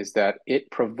creatine is that it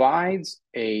provides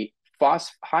a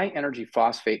high energy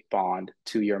phosphate bond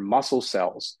to your muscle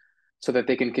cells so that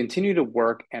they can continue to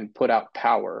work and put out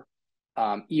power,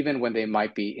 even when they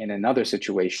might be in another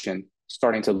situation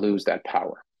starting to lose that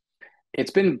power.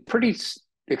 It's been pretty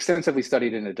extensively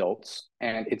studied in adults,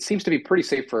 and it seems to be pretty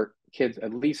safe for kids,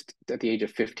 at least at the age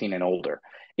of 15 and older.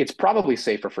 It's probably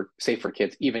safe for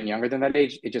kids even younger than that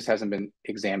age. It just hasn't been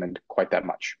examined quite that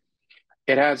much.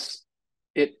 As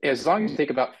long as you take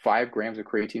about 5 grams of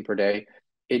creatine per day,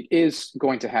 it is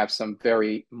going to have some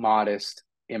very modest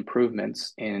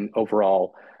improvements in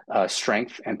overall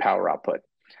strength and power output.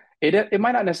 It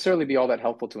might not necessarily be all that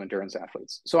helpful to endurance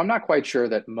athletes. So I'm not quite sure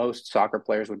that most soccer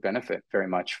players would benefit very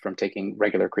much from taking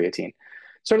regular creatine.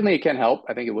 Certainly it can help.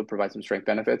 I think it would provide some strength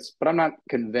benefits, but I'm not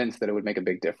convinced that it would make a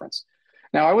big difference.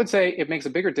 Now, I would say it makes a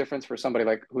bigger difference for somebody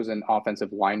like who's an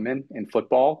offensive lineman in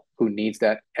football who needs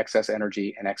that excess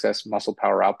energy and excess muscle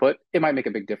power output. It might make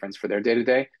a big difference for their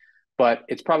day-to-day, but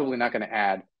it's probably not going to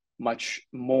add much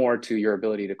more to your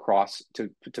ability to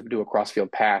do a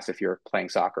cross-field pass if you're playing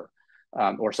soccer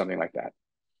or something like that.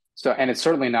 So, and it's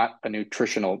certainly not a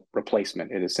nutritional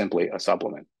replacement. It is simply a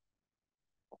supplement.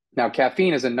 Now,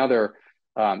 caffeine is another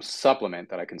supplement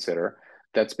that I consider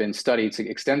that's been studied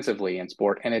extensively in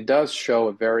sport, and it does show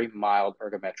a very mild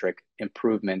ergometric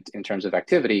improvement in terms of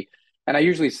activity. And I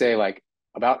usually say like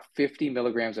about 50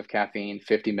 milligrams of caffeine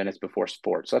 50 minutes before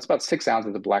sport. So that's about 6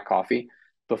 ounces of black coffee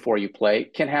before you play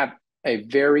can have a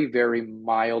very, very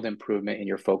mild improvement in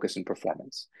your focus and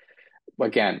performance.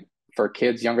 Again, for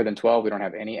kids younger than 12, we don't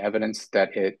have any evidence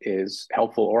that it is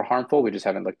helpful or harmful. We just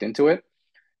haven't looked into it.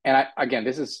 And again,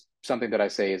 this is something that I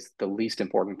say is the least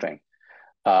important thing.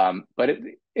 But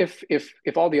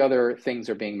if all the other things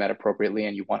are being met appropriately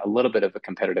and you want a little bit of a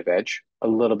competitive edge, a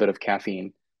little bit of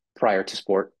caffeine prior to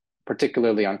sport,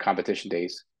 particularly on competition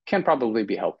days, can probably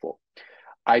be helpful.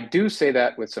 I do say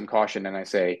that with some caution, and I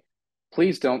say,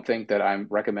 please don't think that I'm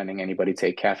recommending anybody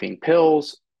take caffeine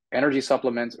pills, energy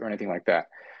supplements, or anything like that.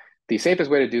 The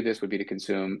safest way to do this would be to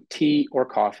consume tea or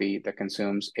coffee that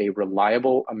consumes a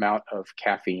reliable amount of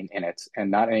caffeine in it,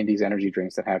 and not any of these energy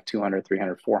drinks that have 200,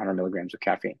 300, 400 milligrams of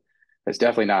caffeine. That's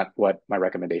definitely not what my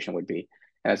recommendation would be.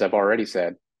 And as I've already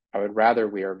said, I would rather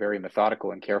we are very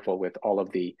methodical and careful with all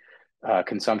of the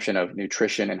consumption of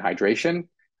nutrition and hydration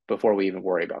before we even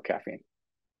worry about caffeine.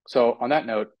 So on that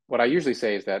note, what I usually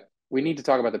say is that we need to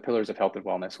talk about the pillars of health and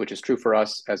wellness, which is true for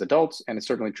us as adults, and it's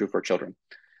certainly true for children.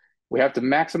 We have to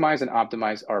maximize and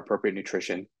optimize our appropriate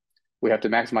nutrition. We have to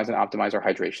maximize and optimize our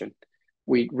hydration.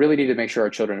 We really need to make sure our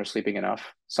children are sleeping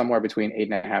enough. Somewhere between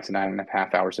 8.5 to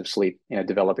 9.5 hours of sleep in a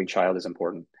developing child is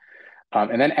important.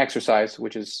 And then exercise,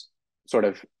 which is sort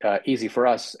of easy for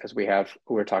us as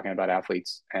we're talking about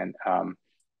athletes and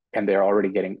they're already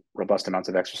getting robust amounts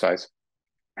of exercise.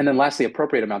 And then lastly,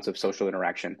 appropriate amounts of social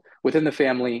interaction within the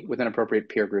family, within appropriate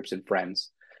peer groups and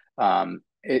friends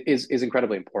is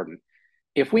incredibly important.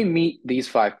 If we meet these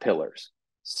 5 pillars,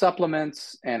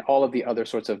 supplements and all of the other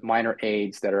sorts of minor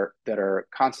aids that are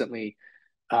constantly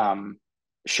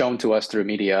shown to us through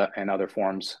media and other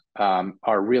forms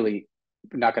are really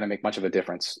not going to make much of a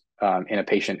difference in a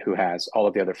patient who has all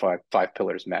of the other five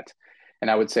pillars met. And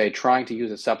I would say trying to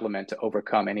use a supplement to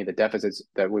overcome any of the deficits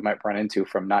that we might run into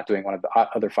from not doing one of the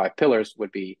other five pillars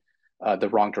would be the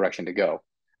wrong direction to go.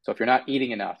 So if you're not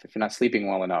eating enough, if you're not sleeping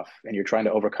well enough, and you're trying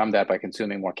to overcome that by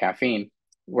consuming more caffeine,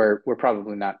 we're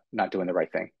probably not doing the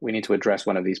right thing. We need to address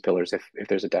one of these pillars if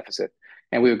there's a deficit,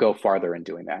 and we would go farther in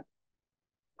doing that.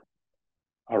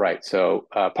 All right, so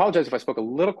apologize if I spoke a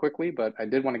little quickly, but I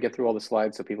did want to get through all the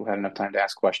slides so people had enough time to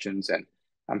ask questions, and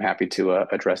I'm happy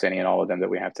to address any and all of them that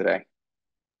we have today.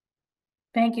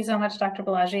 Thank you so much, Dr.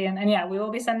 Balaji. And yeah, we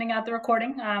will be sending out the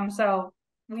recording. So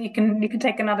you can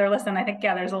take another listen. I think,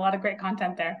 yeah, there's a lot of great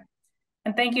content there.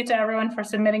 And thank you to everyone for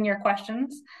submitting your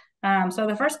questions. So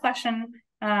the first question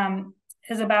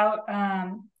is about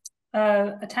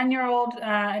a 10-year-old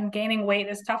and gaining weight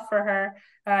is tough for her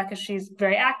because she's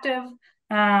very active.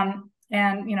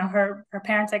 And, you know, her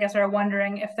parents, I guess, are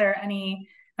wondering if there are any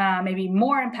maybe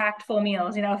more impactful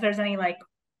meals, you know, if there's any like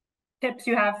tips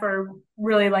you have for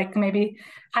really like maybe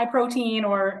high protein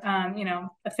or, you know,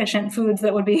 efficient foods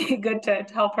that would be good to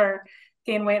help her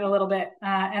gain weight a little bit.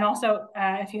 And also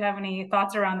if you have any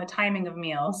thoughts around the timing of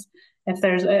meals, if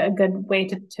there's a good way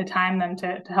to time them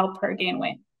to help her gain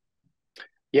weight.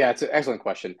 Yeah, it's an excellent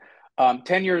question.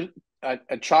 10 years,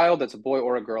 a child that's a boy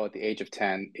or a girl at the age of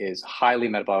 10 is highly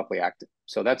metabolically active.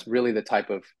 So that's really the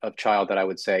type of child that I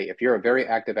would say, if you're a very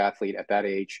active athlete at that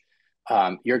age,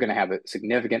 you're going to have a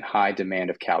significant high demand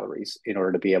of calories in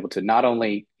order to be able to not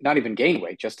even gain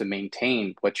weight, just to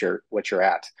maintain what you're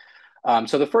at.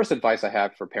 So the first advice I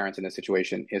have for parents in this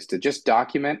situation is to just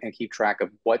document and keep track of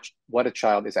what a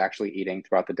child is actually eating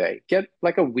throughout the day. Get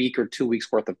like a week or 2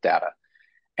 weeks worth of data.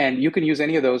 And you can use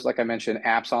any of those, like I mentioned,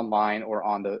 apps online or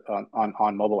on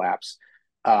mobile apps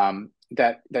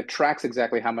that tracks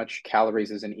exactly how much calories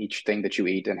is in each thing that you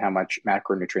eat and how much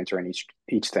macronutrients are in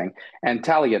each thing, and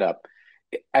tally it up.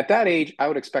 At that age, I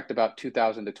would expect about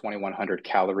 2,000 to 2,100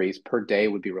 calories per day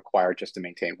would be required just to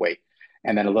maintain weight,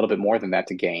 and then a little bit more than that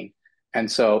to gain.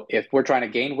 And so if we're trying to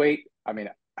gain weight, I mean,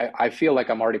 I feel like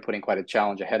I'm already putting quite a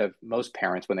challenge ahead of most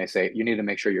parents when they say you need to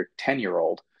make sure your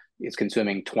 10-year-old is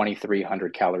consuming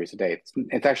 2,300 calories a day.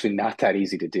 It's actually not that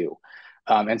easy to do.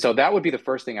 And so that would be the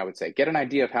first thing I would say. Get an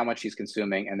idea of how much she's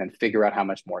consuming and then figure out how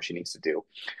much more she needs to do.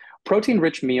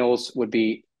 Protein-rich meals would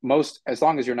be most, as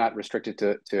long as you're not restricted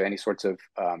to any sorts of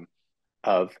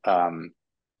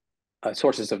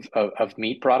sources of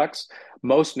meat products.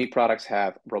 Most meat products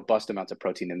have robust amounts of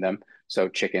protein in them. So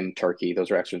chicken, turkey,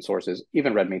 those are excellent sources.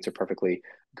 Even red meats are perfectly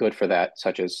good for that,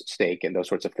 such as steak and those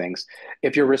sorts of things.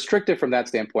 If you're restricted from that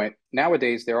standpoint,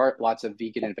 nowadays there are lots of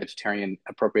vegan and vegetarian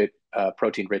appropriate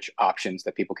protein-rich options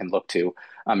that people can look to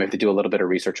if they do a little bit of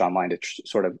research online to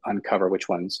sort of uncover which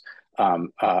ones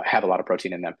have a lot of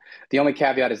protein in them. The only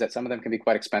caveat is that some of them can be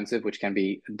quite expensive, which can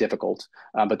be difficult,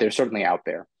 but they're certainly out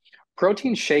there.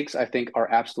 Protein shakes, I think,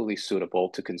 are absolutely suitable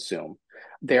to consume.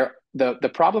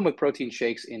 The problem with protein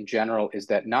shakes in general is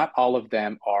that not all of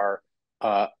them are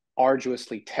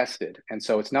arduously tested. And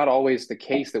so it's not always the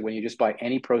case that when you just buy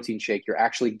any protein shake, you're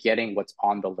actually getting what's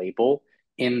on the label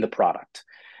in the product.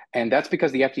 And that's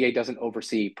because the FDA doesn't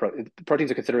oversee proteins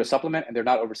are considered a supplement, and they're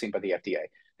not overseen by the FDA.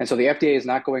 And so the FDA is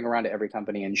not going around to every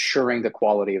company ensuring the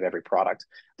quality of every product.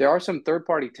 There are some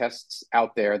third-party tests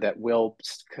out there that will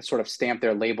sort of stamp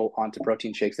their label onto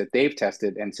protein shakes that they've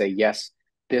tested and say, yes,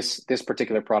 this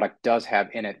particular product does have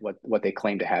in it what they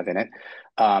claim to have in it.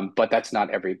 But that's not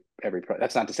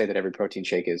that's not to say that every protein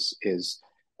shake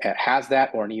has that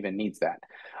or even needs that.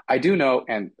 I do know,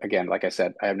 and again, like I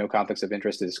said, I have no conflicts of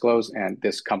interest to disclose, and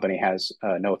this company has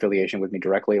no affiliation with me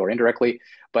directly or indirectly,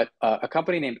 but a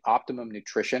company named Optimum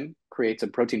Nutrition creates a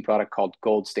protein product called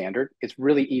Gold Standard. It's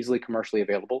really easily commercially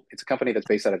available. It's a company that's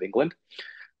based out of England.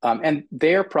 And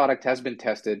their product has been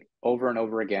tested over and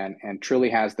over again and truly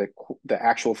has the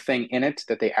actual thing in it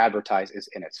that they advertise is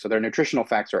in it. So their nutritional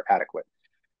facts are adequate.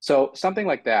 So something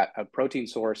like that, a protein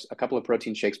source, a couple of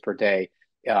protein shakes per day,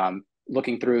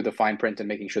 looking through the fine print and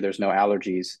making sure there's no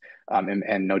allergies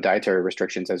and no dietary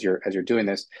restrictions as you're doing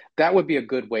this, that would be a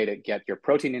good way to get your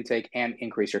protein intake and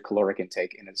increase your caloric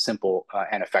intake in a simple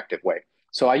and effective way.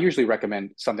 So I usually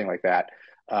recommend something like that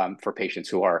for patients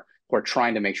who are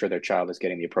trying to make sure their child is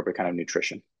getting the appropriate kind of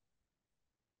nutrition.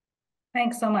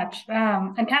 Thanks so much.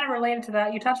 And kind of related to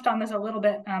that, you touched on this a little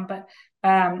bit, but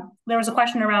there was a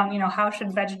question around, how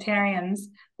should vegetarians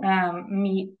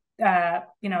meet,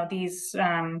 these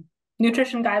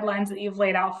nutrition guidelines that you've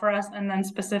laid out for us, and then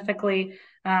specifically,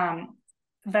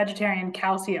 vegetarian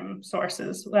calcium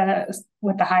sources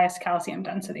with the highest calcium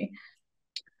density?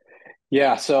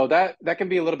 Yeah, so that can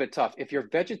be a little bit tough. If you're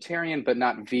vegetarian but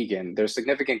not vegan, there's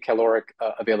significant caloric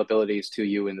availabilities to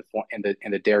you in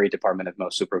the dairy department of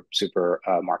most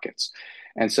supermarkets.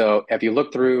 And so if you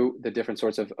look through the different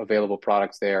sorts of available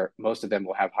products there, most of them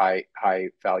will have high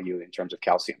value in terms of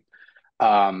calcium.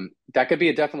 That could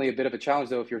be definitely a bit of a challenge,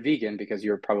 though, if you're vegan, because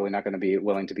you're probably not going to be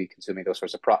willing to be consuming those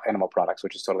sorts of animal products,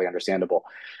 which is totally understandable.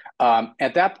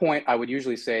 At that point, I would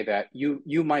usually say that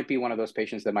you might be one of those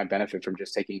patients that might benefit from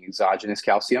just taking exogenous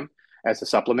calcium as a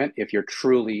supplement if you're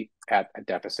truly at a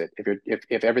deficit.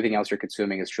 If everything else you're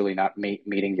consuming is truly not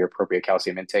meeting your appropriate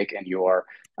calcium intake, and you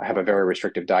have a very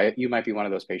restrictive diet, you might be one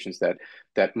of those patients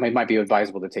that might be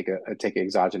advisable to take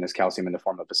exogenous calcium in the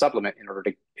form of a supplement in order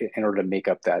to make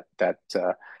up that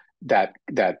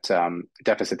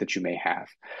deficit that you may have.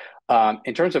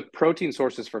 In terms of protein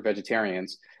sources for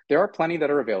vegetarians, there are plenty that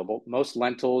are available. Most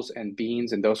lentils and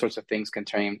beans and those sorts of things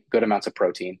contain good amounts of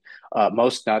protein.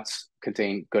 Most nuts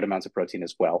contain good amounts of protein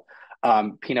as well.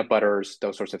 Peanut butters,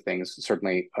 those sorts of things,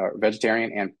 certainly are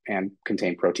vegetarian and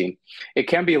contain protein. It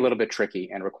can be a little bit tricky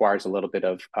and requires a little bit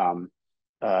of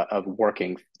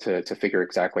working to figure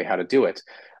exactly how to do it.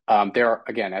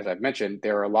 Again, as I've mentioned,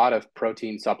 there are a lot of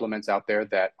protein supplements out there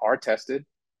that are tested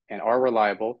and are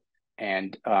reliable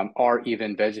and are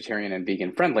even vegetarian and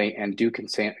vegan friendly, and do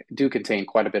contain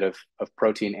quite a bit of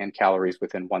protein and calories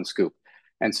within one scoop.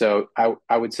 And so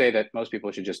I would say that most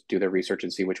people should just do their research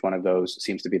and see which one of those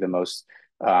seems to be the most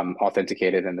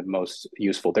authenticated and the most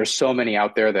useful. There's so many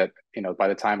out there that, by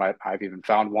the time I've even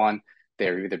found one,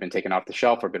 they've either been taken off the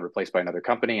shelf or been replaced by another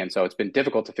company. And so it's been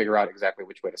difficult to figure out exactly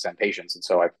which way to send patients. And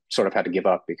so I've sort of had to give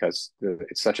up because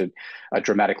it's such a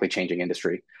dramatically changing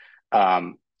industry.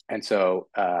 And so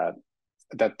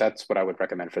that's what I would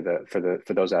recommend for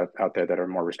those out there that are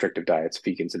more restrictive diets,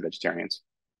 vegans and vegetarians.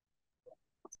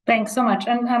 Thanks so much.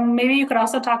 And maybe you could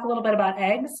also talk a little bit about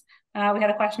eggs. We had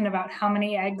a question about how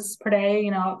many eggs per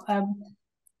day,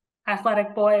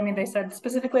 athletic boy. I mean, they said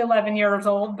specifically 11 years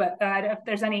old, but if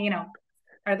there's any,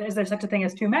 is there such a thing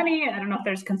as too many? I don't know if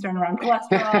there's concern around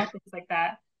cholesterol, things like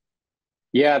that.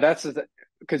 Yeah,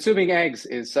 consuming eggs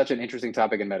is such an interesting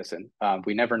topic in medicine.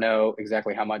 We never know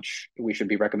exactly how much we should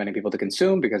be recommending people to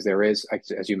consume because there is,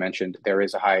 as you mentioned, there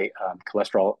is a high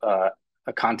cholesterol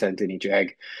content in each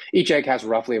egg. Each egg has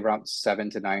roughly around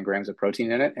 7 to 9 grams of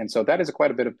protein in it. And so that is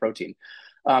quite a bit of protein.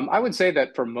 I would say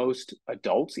that for most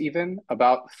adults, even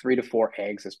about 3 to 4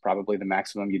 eggs is probably the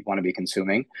maximum you'd want to be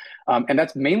consuming. And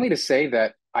that's mainly to say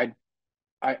that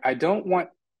I don't want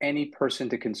any person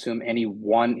to consume any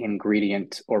one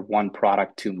ingredient or one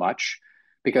product too much,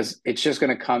 because it's just going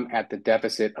to come at the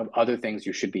deficit of other things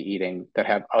you should be eating that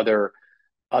have other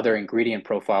ingredient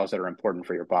profiles that are important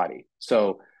for your body.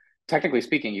 So technically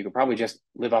speaking, you could probably just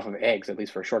live off of eggs, at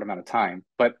least for a short amount of time.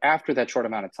 But after that short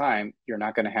amount of time, you're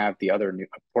not going to have the other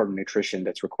important nutrition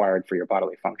that's required for your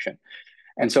bodily function.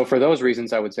 And so for those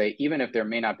reasons, I would say, even if there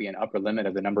may not be an upper limit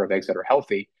of the number of eggs that are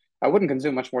healthy, I wouldn't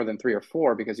consume much more than 3 or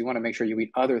 4, because you want to make sure you eat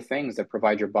other things that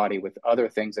provide your body with other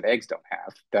things that eggs don't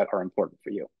have that are important for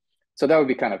you. So that would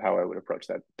be kind of how I would approach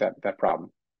that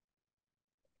problem.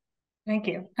 Thank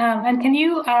you. And can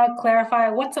you clarify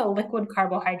what's a liquid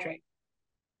carbohydrate?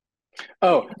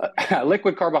 Oh,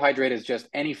 liquid carbohydrate is just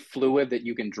any fluid that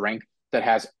you can drink that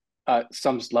has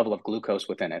some level of glucose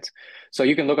within it. So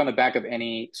you can look on the back of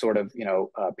any sort of,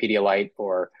 Pedialyte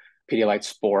or Pedialyte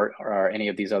Sport or any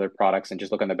of these other products and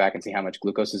just look on the back and see how much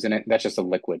glucose is in it. That's just a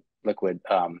liquid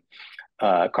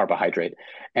carbohydrate.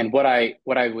 And what I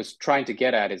was trying to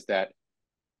get at is that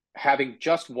having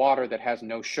just water that has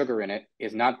no sugar in it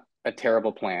is not a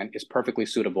terrible plan, is perfectly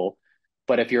suitable.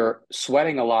 But if you're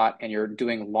sweating a lot and you're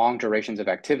doing long durations of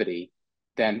activity,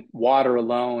 then water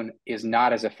alone is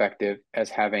not as effective as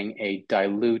having a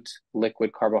dilute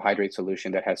liquid carbohydrate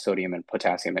solution that has sodium and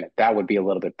potassium in it. That would be a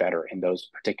little bit better in those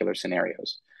particular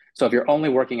scenarios. So if you're only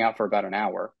working out for about an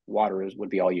hour, water would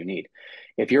be all you need.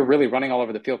 If you're really running all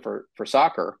over the field for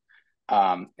soccer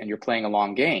and you're playing a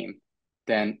long game,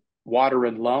 then water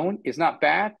alone is not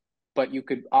bad, but you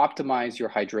could optimize your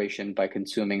hydration by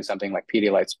consuming something like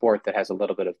Pedialyte Sport that has a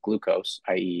little bit of glucose,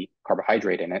 i.e.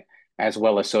 carbohydrate in it, as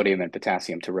well as sodium and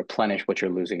potassium to replenish what you're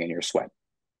losing in your sweat.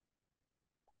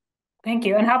 Thank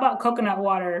you. And how about coconut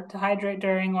water to hydrate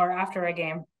during or after a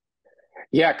game?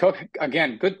 Yeah,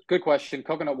 again, good question.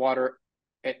 Coconut water,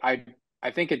 I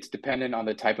think it's dependent on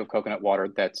the type of coconut water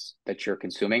that you're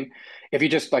consuming. If you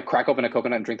just crack open a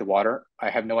coconut and drink the water, I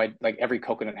have no idea. Every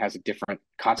coconut has a different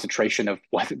concentration of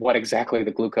what exactly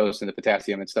the glucose and the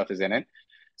potassium and stuff is in it.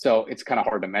 So it's kind of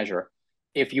hard to measure.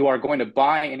 if you are going to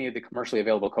buy any of the commercially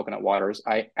available coconut waters,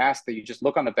 I ask that you just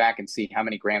look on the back and see how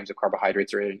many grams of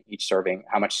carbohydrates are in each serving,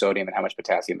 how much sodium and how much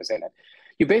potassium is in it.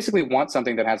 You basically want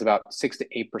something that has about 6 to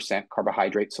 8%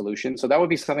 carbohydrate solution. So that would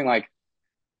be something like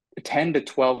 10 to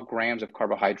 12 grams of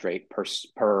carbohydrate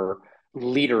per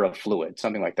liter of fluid,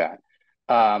 something like that.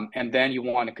 And then you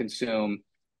want to consume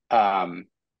something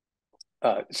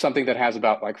that has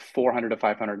about like 400 to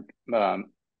 500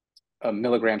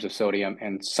 milligrams of sodium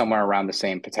and somewhere around the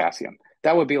same potassium.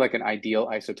 That would be like an ideal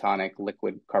isotonic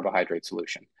liquid carbohydrate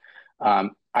solution.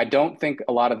 I don't think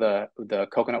a lot of the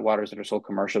coconut waters that are sold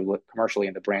commercially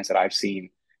in the brands that I've seen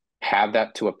have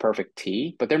that to a perfect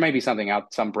T, but there may be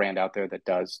some brand out there that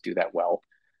does do that well.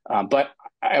 But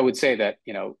I would say that,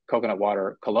 coconut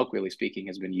water, colloquially speaking,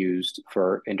 has been used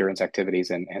for endurance activities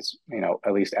and has,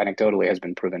 at least anecdotally has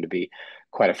been proven to be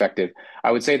quite effective.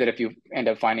 I would say that if you end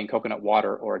up finding coconut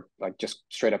water or like just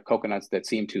straight up coconuts that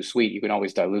seem too sweet, you can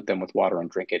always dilute them with water and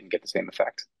drink it and get the same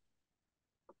effect.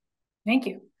 Thank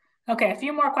you. Okay, a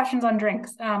few more questions on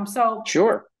drinks.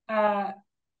 Sure.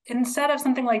 Instead of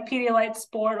something like Pedialyte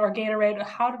Sport or Gatorade,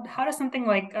 how does something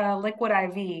like Liquid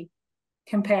IV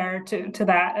compare to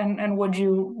that? And would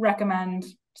you recommend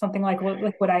something like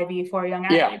Liquid IV for a young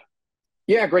athlete?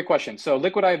 Yeah, great question. So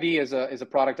Liquid IV is a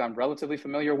product I'm relatively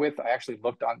familiar with. I actually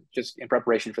looked on, just in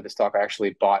preparation for this talk, I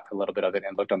actually bought a little bit of it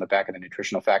and looked on the back of the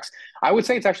nutritional facts. I would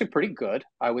say it's actually pretty good.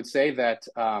 I would say that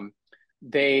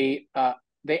they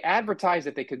advertise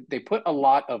that they put a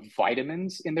lot of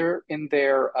vitamins in their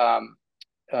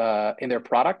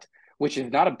product, which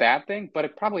is not a bad thing, but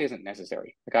it probably isn't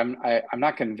necessary. Like I'm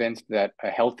not convinced that a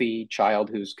healthy child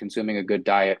who's consuming a good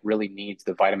diet really needs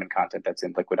the vitamin content that's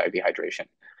in Liquid IV hydration.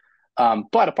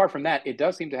 But apart from that, it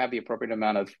does seem to have the appropriate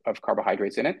amount of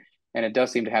carbohydrates in it, and it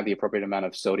does seem to have the appropriate amount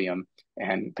of sodium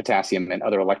and potassium and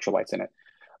other electrolytes in it.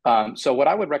 So what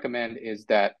I would recommend is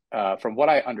that, from what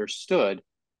I understood,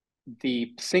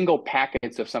 the single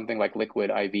packets of something like Liquid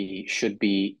IV should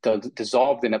be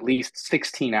dissolved in at least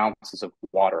 16 ounces of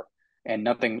water and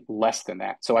nothing less than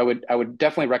that. So I would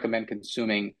definitely recommend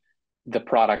consuming the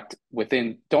product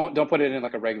within, don't put it in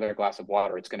like a regular glass of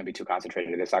water. It's going to be too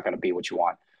concentrated. It's not going to be what you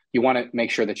want. You want to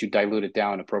make sure that you dilute it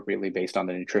down appropriately based on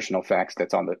the nutritional facts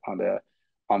that's on the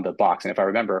box. And if I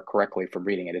remember correctly from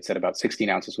reading it, it said about 16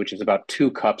 ounces, which is about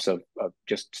 2 cups of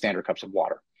just standard cups of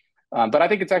water. But I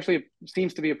think it's actually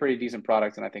seems to be a pretty decent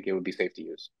product, and I think it would be safe to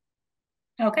use.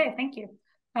 Okay, thank you.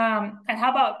 And how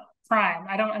about Prime?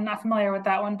 I'm not familiar with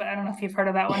that one, but I don't know if you've heard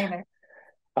of that one either.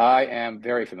 I am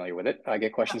very familiar with it. I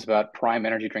get questions about Prime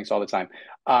energy drinks all the time.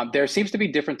 There seems to be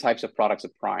different types of products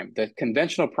of Prime. The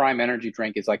conventional Prime energy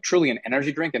drink is like truly an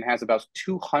energy drink and has about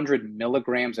 200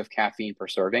 milligrams of caffeine per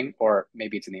serving, or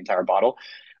maybe it's in the entire bottle.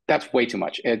 That's way too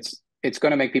much. It's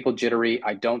going to make people jittery.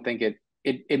 I don't think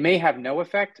it may have no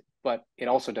effect, but it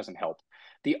also doesn't help.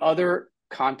 The other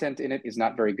content in it is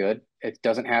not very good. It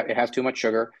has too much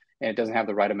sugar, and it doesn't have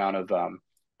the right amount of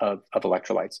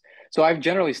electrolytes. So I've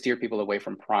generally steered people away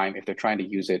from Prime if they're trying to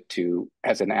use it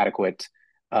as an adequate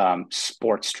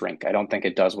sports drink. I don't think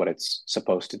it does what it's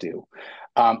supposed to do.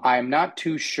 I'm not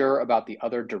too sure about the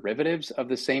other derivatives of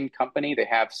the same company. They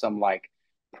have some like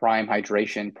Prime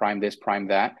hydration, Prime this, Prime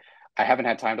that. I haven't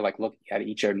had time to like look at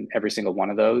each and every single one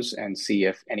of those and see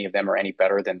if any of them are any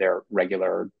better than their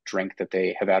regular drink that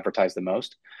they have advertised the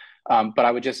most. But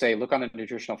I would just say, look on the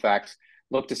nutritional facts,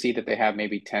 look to see that they have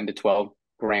maybe 10 to 12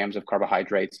 grams of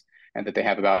carbohydrates and that they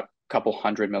have about a couple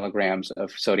hundred milligrams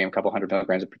of sodium, a couple hundred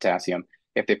milligrams of potassium.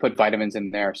 If they put vitamins in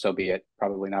there, so be it,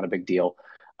 probably not a big deal.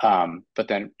 But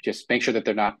then just make sure that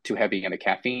they're not too heavy on the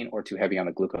caffeine or too heavy on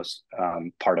the glucose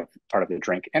part of the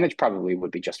drink, and it probably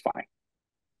would be just fine.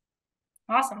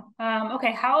 Awesome.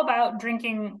 Okay, how about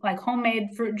drinking like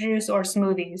homemade fruit juice or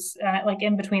smoothies, like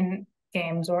in between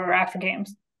games or after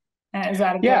games? Is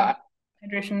that a good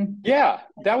hydration? Yeah,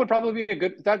 that would probably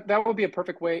be that would be a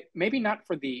perfect way. Maybe not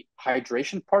for the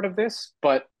hydration part of this,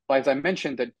 but as I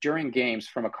mentioned, that during games,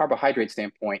 from a carbohydrate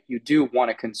standpoint, you do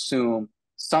want to consume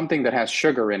something that has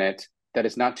sugar in it that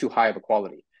is not too high of a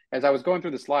quality. As I was going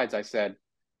through the slides, I said,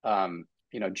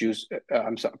 juice.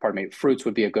 Fruits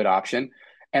would be a good option,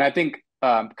 and I think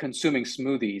consuming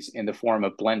smoothies in the form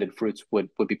of blended fruits would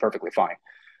be perfectly fine.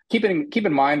 Keep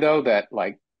in mind though that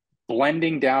like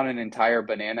blending down an entire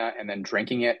banana and then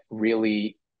drinking it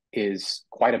really is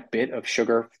quite a bit of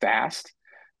sugar fast,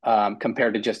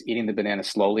 compared to just eating the banana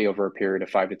slowly over a period of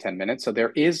 5 to 10 minutes. So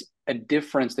there is a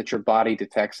difference that your body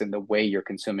detects in the way you're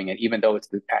consuming it, even though it's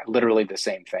literally the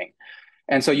same thing.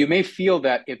 And so you may feel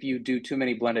that if you do too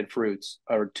many blended fruits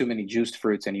or too many juiced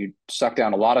fruits and you suck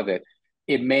down a lot of it,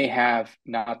 it may have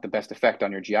not the best effect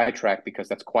on your GI tract because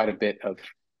that's quite a bit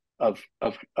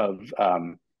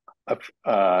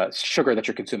sugar that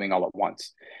you're consuming all at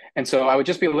once. And so I would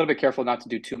just be a little bit careful not to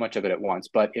do too much of it at once.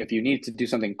 But if you need to do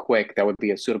something quick, that would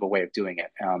be a suitable way of doing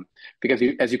it. Because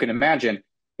as you can imagine,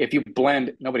 if you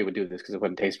blend, nobody would do this because it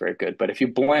wouldn't taste very good. But if you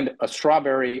blend a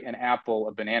strawberry, an apple,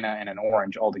 a banana, and an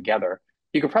orange all together,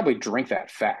 you could probably drink that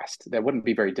fast. That wouldn't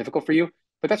be very difficult for you,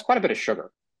 but that's quite a bit of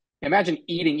sugar. Imagine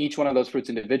eating each one of those fruits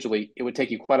individually. It would take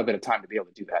you quite a bit of time to be able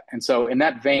to do that. And so in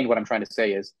that vein, what I'm trying to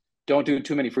say is don't do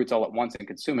too many fruits all at once and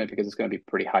consume it because it's going to be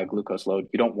pretty high glucose load.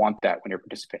 You don't want that when you're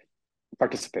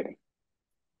participating.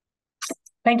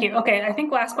 Thank you. Okay, I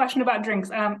think last question about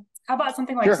drinks. How about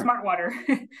something like Smart Water?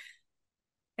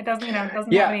 It doesn't,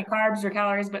 doesn't have any carbs or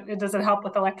calories, but does it help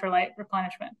with electrolyte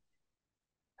replenishment?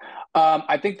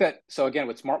 I think that, so again,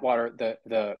 with Smart Water,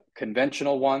 the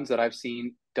conventional ones that I've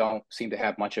seen don't seem to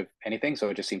have much of anything. So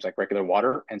it just seems like regular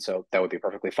water. And so that would be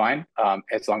perfectly fine,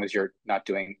 as long as you're not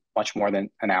doing much more than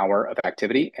an hour of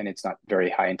activity and it's not very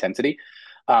high intensity.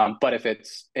 But if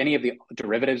it's any of the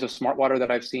derivatives of Smart Water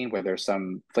that I've seen, where there's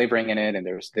some flavoring in it and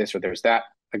there's this or there's that,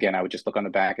 again, I would just look on the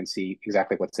back and see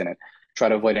exactly what's in it. Try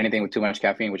to avoid anything with too much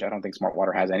caffeine, which I don't think Smart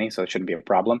Water has any, so it shouldn't be a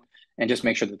problem. And just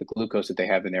make sure that the glucose that they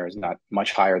have in there is not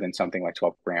much higher than something like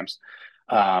 12 grams.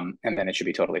 And then it should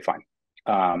be totally fine.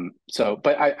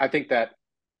 But I think that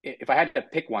if I had to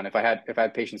pick one, if I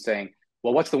had patients saying,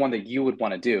 well, what's the one that you would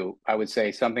want to do? I would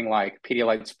say something like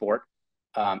Pedialyte Sport.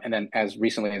 And then as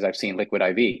recently as I've seen Liquid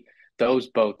IV, those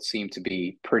both seem to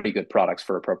be pretty good products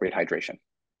for appropriate hydration.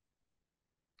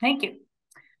 Thank you.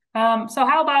 So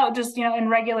how about just, in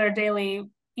regular daily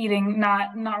eating,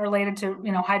 not related to,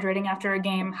 hydrating after a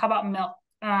game, how about milk?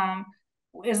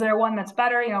 Is there one that's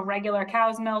better, regular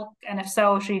cow's milk? And if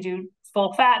so, should you do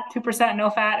full fat, 2% no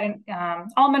fat, and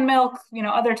almond milk,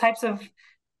 other types of,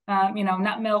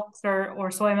 nut milks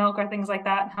or soy milk or things like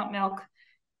that, hemp milk?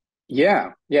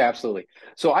 Yeah, absolutely.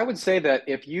 So I would say that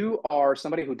if you are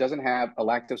somebody who doesn't have a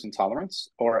lactose intolerance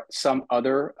or some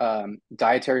other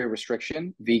dietary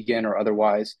restriction, vegan or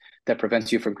otherwise, that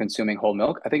prevents you from consuming whole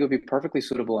milk, I think it would be perfectly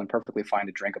suitable and perfectly fine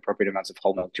to drink appropriate amounts of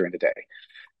whole milk during the day.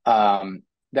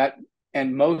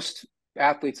 And most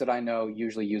athletes that I know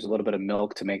usually use a little bit of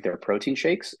milk to make their protein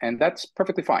shakes, and that's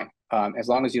perfectly fine, as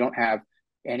long as you don't have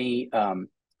any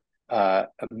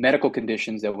medical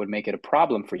conditions that would make it a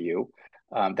problem for you.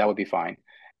 That would be fine.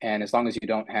 And as long as you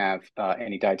don't have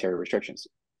any dietary restrictions.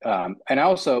 And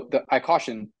also, I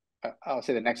caution, I'll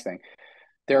say the next thing.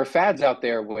 There are fads out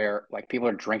there where like people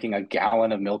are drinking a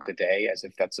gallon of milk a day as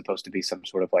if that's supposed to be some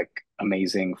sort of like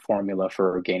amazing formula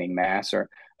for gaining mass, or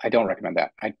I don't recommend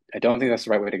that. I don't think that's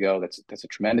the right way to go. That's a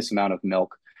tremendous amount of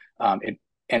milk.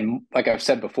 And like I've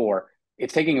said before,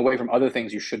 it's taking away from other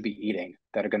things you should be eating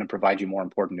that are going to provide you more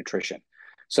important nutrition.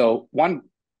 So one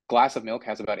glass of milk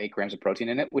has about 8 grams of protein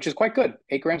in it, which is quite good.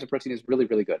 8 grams of protein is really,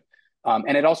 really good.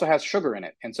 And it also has sugar in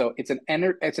it. And so it's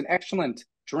an excellent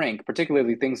drink,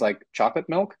 particularly things like chocolate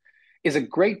milk is a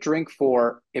great drink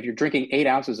for if you're drinking 8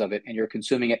 ounces of it and you're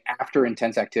consuming it after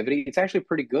intense activity. It's actually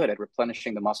pretty good at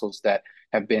replenishing the muscles that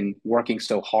have been working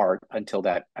so hard until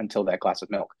that glass of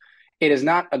milk. It is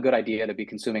not a good idea to be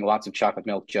consuming lots of chocolate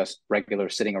milk, just regular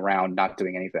sitting around, not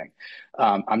doing anything.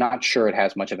 I'm not sure it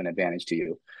has much of an advantage to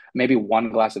you. Maybe one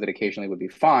glass of it occasionally would be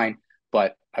fine,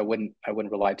 but I wouldn't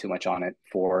rely too much on it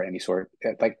for any sort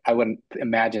of, like, I wouldn't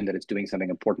imagine that it's doing something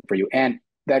important for you. And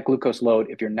that glucose load,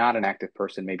 if you're not an active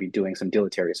person, may be doing some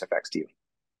deleterious effects to you.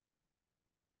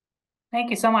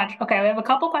 Thank you so much. Okay, we have a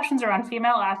couple questions around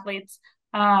female athletes.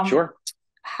 Sure.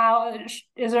 How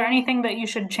is there anything that you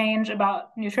should change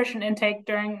about nutrition intake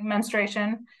during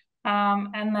menstruation?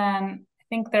 And then I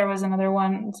think there was another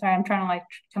one. Sorry, I'm trying to like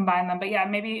combine them, but yeah,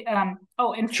 maybe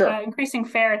increasing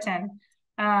ferritin.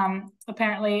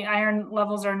 Apparently iron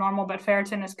levels are normal, but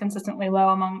ferritin is consistently low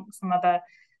among some of the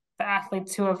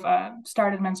athletes who have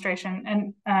started menstruation.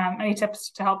 And any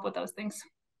tips to help with those things?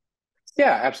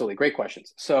 Yeah, absolutely. Great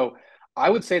questions. So I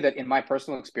would say that in my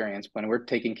personal experience, when we're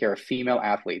taking care of female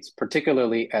athletes,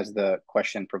 particularly as the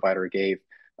question provider gave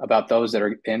about those that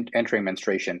are entering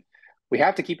menstruation, we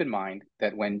have to keep in mind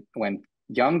that when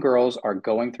young girls are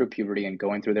going through puberty and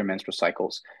going through their menstrual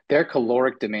cycles, their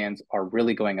caloric demands are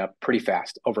really going up pretty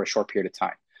fast over a short period of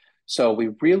time. So we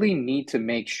really need to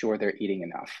make sure they're eating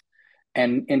enough.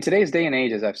 And in today's day and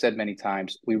age, as I've said many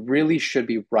times, we really should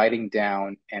be writing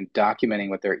down and documenting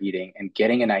what they're eating and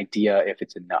getting an idea if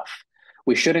it's enough.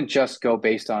 We shouldn't just go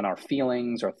based on our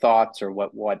feelings or thoughts or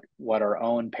what our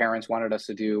own parents wanted us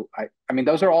to do. I mean,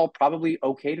 those are all probably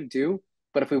okay to do,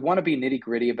 but if we want to be nitty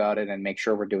gritty about it and make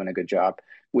sure we're doing a good job,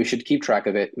 we should keep track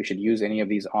of it. We should use any of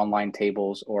these online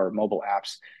tables or mobile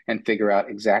apps and figure out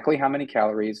exactly how many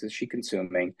calories is she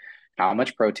consuming, how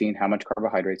much protein, how much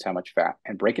carbohydrates, how much fat,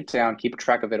 and break it down, keep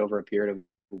track of it over a period of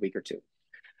a week or two.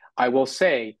 I will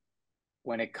say,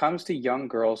 when it comes to young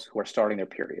girls who are starting their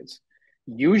periods,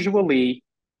 usually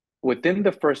within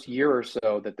the first year or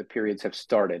so that the periods have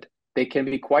started, they can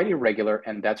be quite irregular,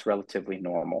 and that's relatively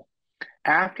normal.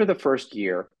 After the first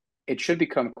year, it should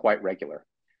become quite regular.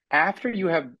 After you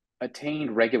have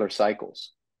attained regular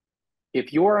cycles,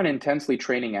 if you're an intensely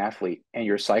training athlete and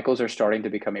your cycles are starting to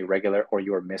become irregular or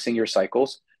you're missing your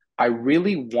cycles, I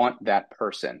really want that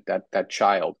person, that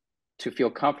child, to feel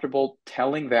comfortable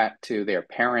telling that to their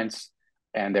parents,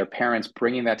 and their parents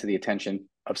bringing that to the attention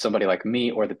of somebody like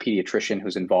me or the pediatrician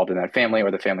who's involved in that family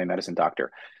or the family medicine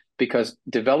doctor. Because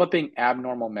developing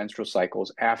abnormal menstrual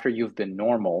cycles after you've been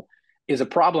normal is a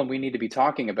problem we need to be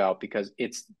talking about, because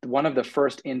it's one of the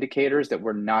first indicators that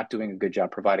we're not doing a good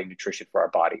job providing nutrition for our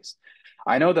bodies.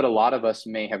 I know that a lot of us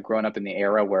may have grown up in the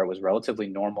era where it was relatively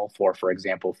normal for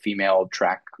example, female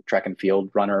track and field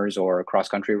runners or cross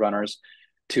country runners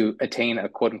to attain a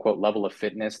quote unquote level of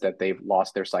fitness that they've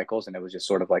lost their cycles. And it was just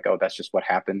sort of like, oh, that's just what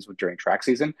happens during track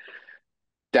season.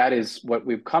 That is what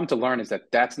we've come to learn, is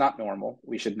that that's not normal.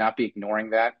 We should not be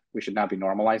ignoring that. We should not be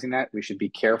normalizing that. We should be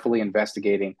carefully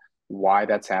investigating why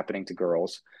that's happening to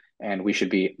girls. And we should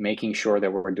be making sure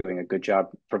that we're doing a good job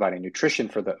providing nutrition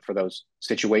for those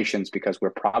situations, because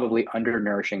we're probably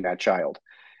undernourishing that child.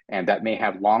 And that may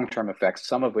have long-term effects,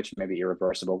 some of which may be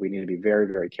irreversible. We need to be very,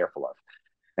 very careful of.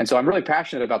 And so I'm really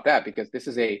passionate about that, because this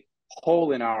is a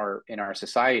hole in our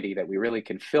society that we really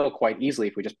can fill quite easily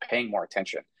if we're just paying more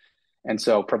attention. And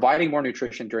so providing more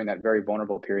nutrition during that very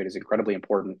vulnerable period is incredibly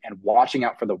important. And watching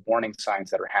out for the warning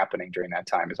signs that are happening during that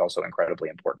time is also incredibly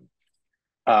important.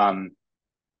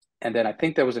 And then I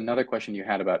think there was another question you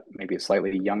had about maybe a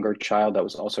slightly younger child that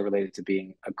was also related to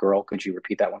being a girl. Could you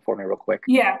repeat that one for me real quick?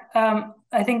 Yeah,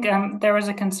 I think there was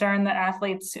a concern that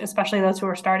athletes, especially those who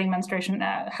were starting menstruation,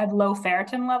 had low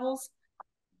ferritin levels,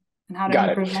 and how to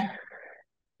improve that.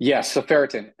 Yes, so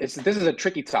ferritin. This is a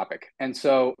tricky topic. And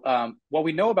so what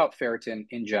we know about ferritin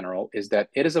in general is that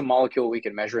it is a molecule we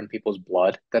can measure in people's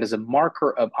blood that is a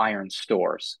marker of iron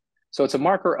stores. So it's a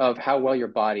marker of how well your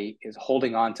body is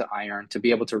holding on to iron to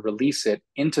be able to release it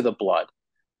into the blood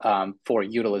for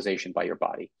utilization by your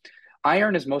body.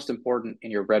 Iron is most important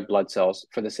in your red blood cells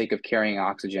for the sake of carrying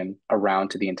oxygen around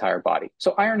to the entire body.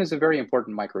 So iron is a very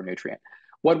important micronutrient.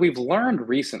 What we've learned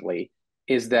recently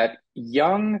is that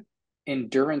young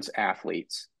endurance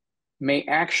athletes may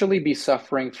actually be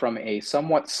suffering from a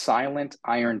somewhat silent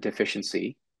iron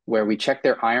deficiency, where we check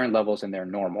their iron levels and they're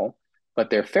normal, but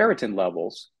their ferritin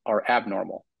levels are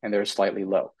abnormal and they're slightly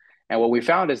low. And what we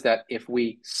found is that if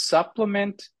we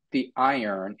supplement the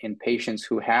iron in patients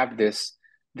who have this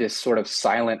sort of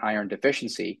silent iron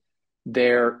deficiency,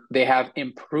 they have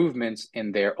improvements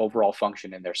in their overall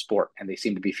function in their sport, and they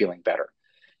seem to be feeling better.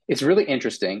 It's really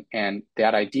interesting, and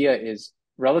that idea is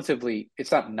relatively,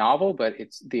 it's not novel, but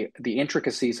it's the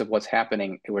intricacies of what's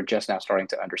happening we're just now starting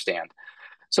to understand.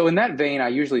 So in that vein, I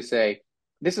usually say,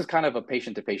 this is kind of a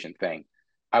patient-to-patient thing.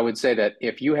 I would say that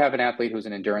if you have an athlete who's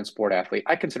an endurance sport athlete,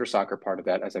 I consider soccer part of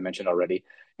that, as I mentioned already,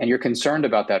 and you're concerned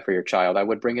about that for your child, I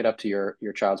would bring it up to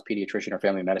your child's pediatrician or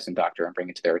family medicine doctor and bring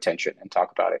it to their attention and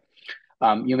talk about it.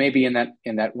 You may be in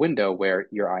that window where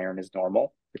your iron is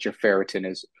normal, but your ferritin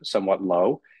is somewhat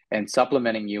low, and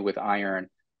supplementing you with iron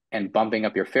and bumping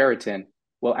up your ferritin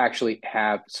will actually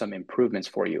have some improvements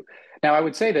for you. Now, I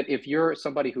would say that if you're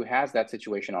somebody who has that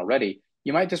situation already,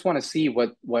 you might just want to see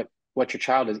what your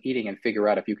child is eating and figure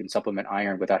out if you can supplement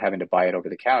iron without having to buy it over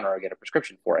the counter or get a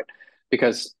prescription for it.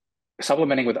 Because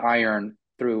supplementing with iron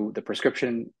through the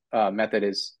prescription method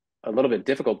is a little bit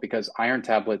difficult, because iron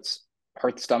tablets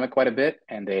hurt the stomach quite a bit,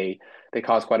 and they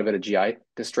cause quite a bit of GI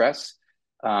distress.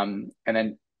 And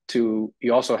then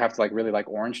you also have to really like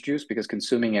orange juice, because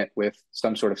consuming it with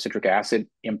some sort of citric acid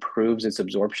improves its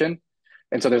absorption.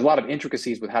 And so there's a lot of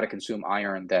intricacies with how to consume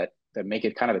iron that make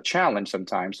it kind of a challenge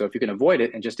sometimes. So if you can avoid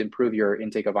it and just improve your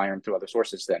intake of iron through other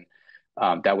sources, then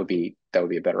that would be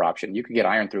a better option. You can get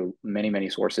iron through many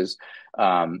sources,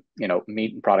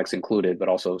 meat products included, but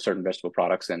also certain vegetable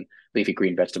products and leafy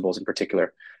green vegetables in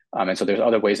particular. And so there's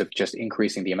other ways of just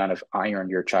increasing the amount of iron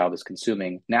your child is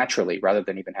consuming naturally, rather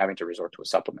than even having to resort to a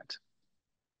supplement.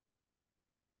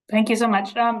 Thank you so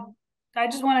much. I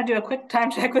just want to do a quick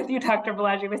time check with you, Dr.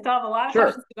 Balaji. We still have a lot of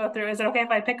questions to go through. Is it okay if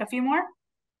I pick a few more?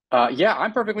 Yeah,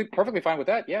 I'm perfectly fine with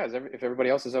that. Yeah, if everybody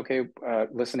else is okay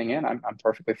listening in, I'm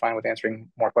perfectly fine with answering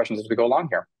more questions as we go along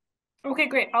here. Okay,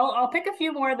 great. I'll pick a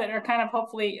few more that are kind of,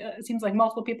 hopefully, it seems like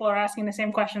multiple people are asking the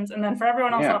same questions. And then for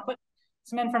everyone else, I'll put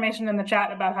some information in the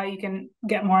chat about how you can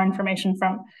get more information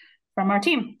from our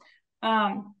team.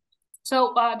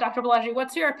 So, Dr. Balaji,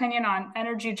 what's your opinion on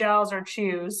energy gels or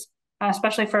chews,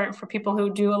 especially for people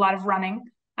who do a lot of running?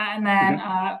 And then,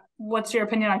 Mhm. what's your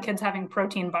opinion on kids having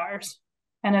protein bars?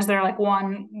 And is there like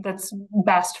one that's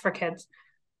best for kids?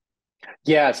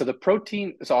 Yeah, so the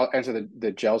protein, so I'll answer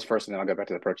the gels first and then I'll go back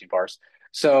to the protein bars.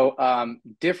 So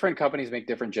different companies make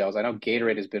different gels. I know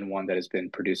Gatorade has been one that has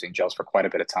been producing gels for quite a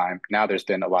bit of time. Now there's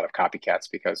been a lot of copycats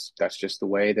because that's just the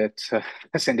way that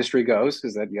this industry goes,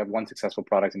 is that you have one successful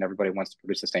product and everybody wants to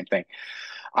produce the same thing.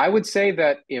 I would say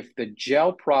that if the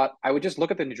gel product, I would just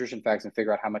look at the nutrition facts and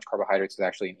figure out how much carbohydrates is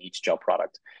actually in each gel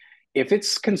product. If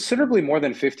it's considerably more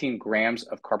than 15 grams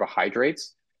of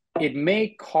carbohydrates, it may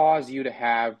cause you to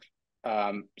have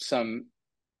some,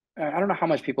 I don't know how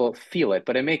much people feel it,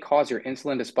 but it may cause your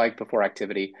insulin to spike before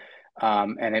activity.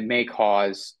 And it may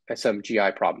cause some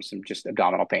GI problems, some just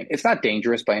abdominal pain. It's not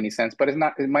dangerous by any sense, but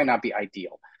it might not be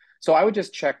ideal. So I would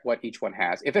just check what each one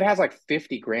has. If it has like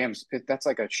 50 grams, that's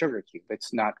like a sugar cube.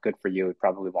 It's not good for you. It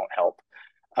probably won't help.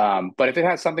 But if it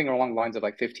has something along the lines of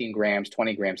like 15 grams,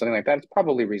 20 grams, something like that, it's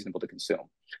probably reasonable to consume.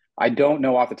 I don't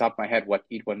know off the top of my head what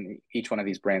each one of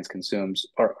these brands consumes,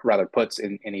 or rather puts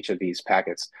in each of these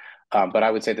packets. But I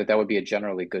would say that that would be a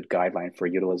generally good guideline for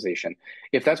utilization.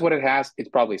 If that's what it has, it's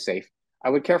probably safe. I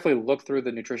would carefully look through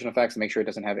the nutritional facts and make sure it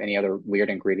doesn't have any other weird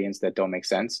ingredients that don't make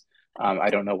sense. I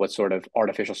don't know what sort of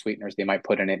artificial sweeteners they might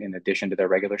put in it in addition to their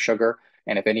regular sugar.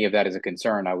 And if any of that is a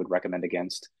concern, I would recommend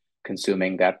against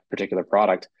consuming that particular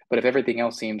product. But if everything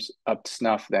else seems up to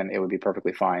snuff, then it would be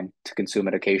perfectly fine to consume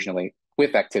it occasionally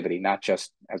with activity, not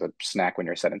just as a snack when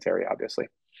you're sedentary, obviously.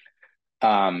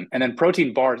 And then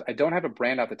protein bars, I don't have a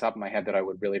brand off the top of my head that I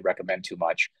would really recommend too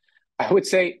much. I would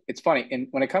say it's funny,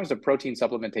 when it comes to protein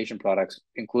supplementation products,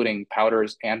 including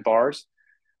powders and bars,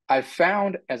 I've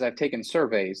found as I've taken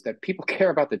surveys that people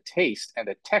care about the taste and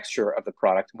the texture of the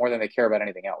product more than they care about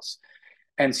anything else.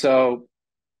 And so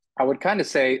I would kind of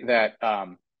say that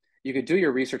you could do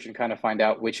your research and kind of find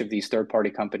out which of these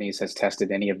third-party companies has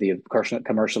tested any of the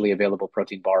commercially available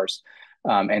protein bars,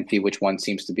 and see which one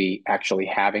seems to be actually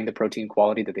having the protein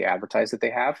quality that they advertise that they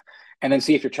have, and then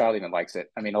see if your child even likes it.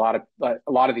 I mean, a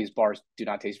lot of these bars do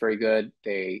not taste very good.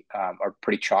 They are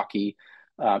pretty chalky,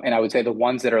 and I would say the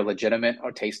ones that are legitimate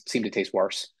seem to taste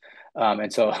worse.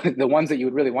 And so the ones that you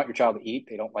would really want your child to eat,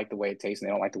 they don't like the way it tastes and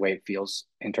they don't like the way it feels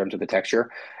in terms of the texture,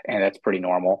 and that's pretty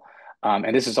normal.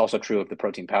 And this is also true of the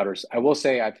protein powders. I will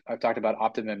say I've talked about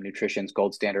Optimum Nutrition's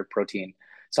gold standard protein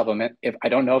supplement. If I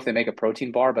don't know if they make a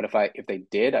protein bar, but if they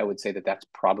did, I would say that that's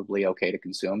probably okay to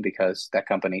consume because that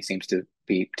company seems to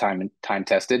be time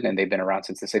tested and they've been around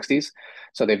since the 60s.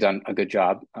 So they've done a good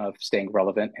job of staying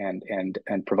relevant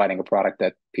and providing a product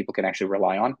that people can actually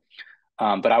rely on.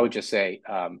 But I would just say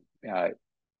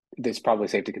it's probably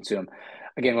safe to consume.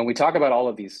 Again, when we talk about all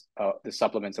of these the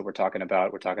supplements that we're talking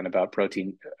about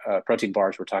protein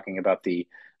bars, we're talking about the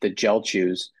gel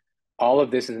chews. All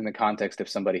of this is in the context of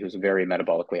somebody who's very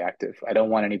metabolically active. I don't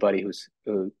want anybody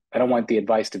I don't want the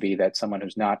advice to be that someone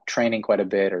who's not training quite a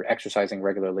bit or exercising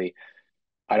regularly.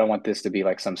 I don't want this to be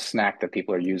like some snack that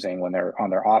people are using when they're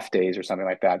on their off days or something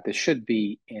like that. This should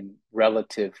be in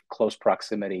relative close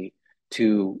proximity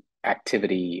to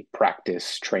activity,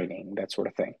 practice, training, that sort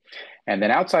of thing. And then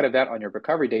outside of that, on your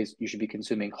recovery days, you should be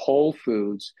consuming whole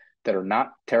foods that are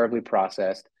not terribly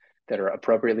processed, that are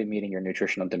appropriately meeting your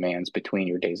nutritional demands between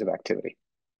your days of activity.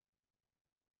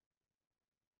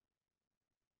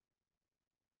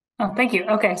 Oh, thank you.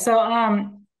 Okay, so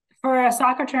for a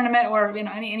soccer tournament or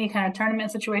any kind of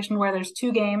tournament situation where there's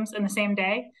two games in the same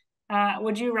day,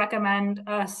 would you recommend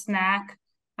a snack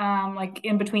like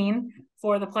in between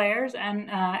for the players? And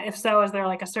if so, is there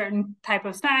like a certain type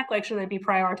of snack? Like should they be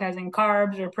prioritizing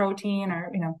carbs or protein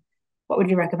or what would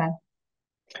you recommend?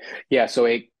 Yeah, so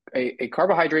a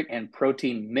carbohydrate and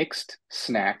protein mixed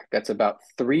snack that's about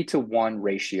 3-to-1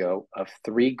 ratio of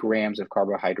 3 grams of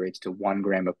carbohydrates to 1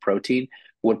 gram of protein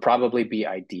would probably be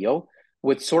ideal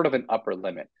with sort of an upper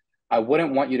limit. I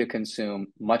wouldn't want you to consume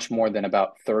much more than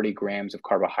about 30 grams of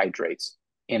carbohydrates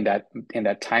in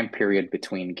that time period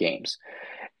between games.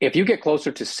 If you get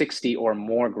closer to 60 or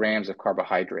more grams of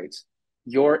carbohydrates,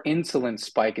 your insulin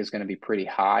spike is going to be pretty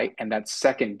high, and that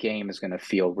second game is going to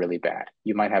feel really bad.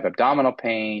 You might have abdominal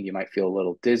pain, you might feel a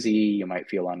little dizzy, you might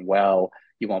feel unwell,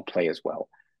 you won't play as well.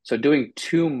 So doing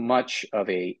too much of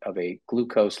a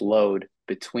glucose load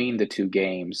between the two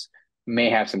games may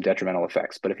have some detrimental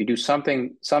effects. But if you do some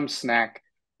snack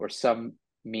or some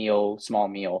meal, small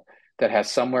meal that has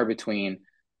somewhere between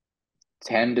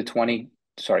 10 to 20,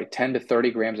 sorry, 10 to 30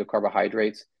 grams of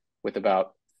carbohydrates with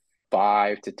about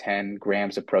 5 to 10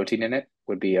 grams of protein in it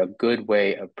would be a good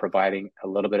way of providing a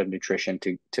little bit of nutrition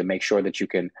to make sure that you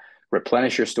can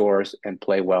replenish your stores, and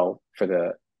play well for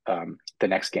the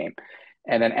next game.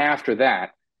 And then after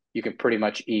that, you can pretty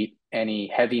much eat any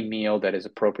heavy meal that is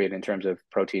appropriate in terms of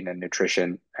protein and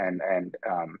nutrition and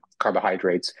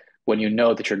carbohydrates when you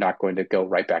know that you're not going to go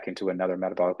right back into another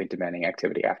metabolically demanding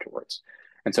activity afterwards.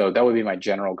 And so that would be my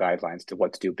general guidelines to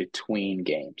what to do between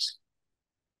games.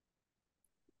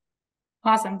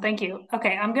 Awesome. Thank you.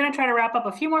 Okay, I'm going to try to wrap up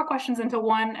a few more questions into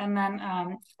one, and then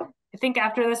I think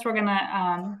after this, we're going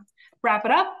to wrap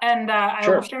it up, and I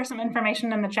will share some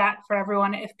information in the chat for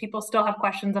everyone if people still have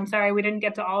questions. I'm sorry we didn't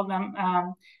get to all of them.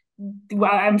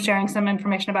 I'm sharing some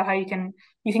information about how you can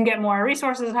get more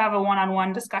resources, have a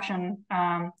one-on-one discussion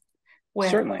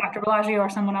with Dr. Balaji or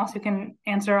someone else who can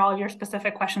answer all your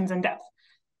specific questions in depth.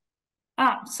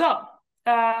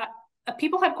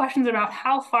 People had questions about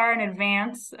how far in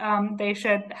advance they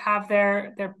should have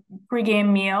their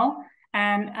pregame meal,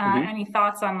 and any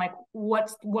thoughts on like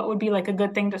what would be like a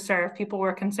good thing to serve. People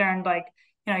were concerned, like,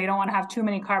 you don't want to have too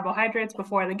many carbohydrates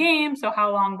before the game, so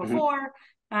how long before?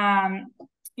 And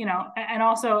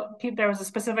also there was a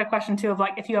specific question too of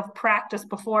like, if you have practice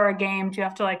before a game, do you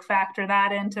have to like factor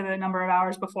that into the number of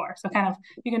hours before? So kind of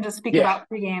you can just speak about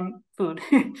pregame food.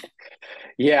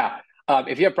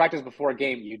 If you have practice before a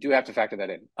game, you do have to factor that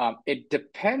in. It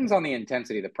depends on the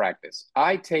intensity of the practice.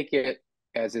 I take it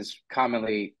as is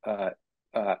commonly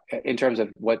in terms of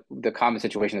what the common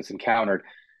situation that's encountered.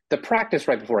 The practice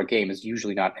right before a game is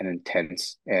usually not an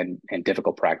intense and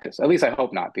difficult practice. At least I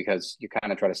hope not, because you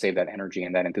kind of try to save that energy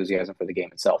and that enthusiasm for the game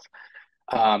itself.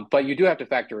 But you do have to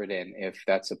factor it in if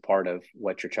that's a part of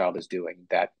what your child is doing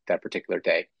that particular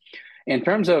day. In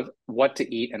terms of what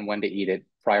to eat and when to eat it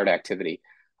prior to activity,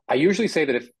 I usually say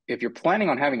that if you're planning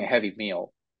on having a heavy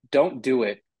meal, don't do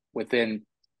it within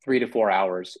 3 to 4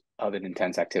 hours of an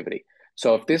intense activity.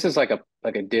 So if this is like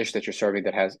a dish that you're serving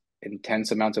that has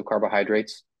intense amounts of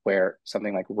carbohydrates, where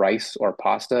something like rice or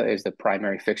pasta is the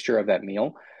primary fixture of that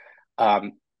meal,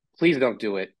 please don't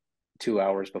do it 2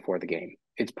 hours before the game.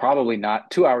 It's probably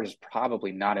not 2 hours is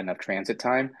probably not enough transit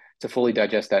time to fully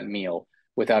digest that meal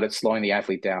without it slowing the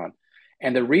athlete down.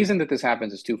 And the reason that this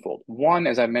happens is twofold. One,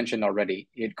 as I mentioned already,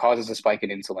 it causes a spike in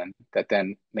insulin that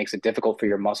then makes it difficult for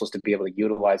your muscles to be able to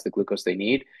utilize the glucose they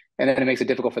need. And then it makes it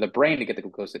difficult for the brain to get the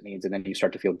glucose it needs. And then you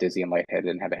start to feel dizzy and lightheaded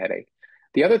and have a headache.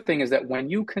 The other thing is that when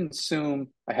you consume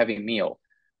a heavy meal,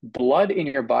 blood in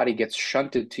your body gets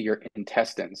shunted to your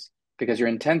intestines because your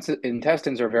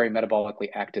intestines are very metabolically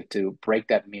active to break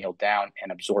that meal down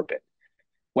and absorb it.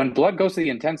 When blood goes to the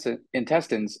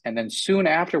intestines, and then soon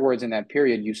afterwards in that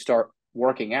period, you start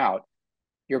working out,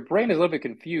 your brain is a little bit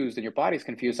confused and your body's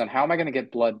confused on how am I going to get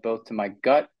blood both to my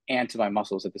gut and to my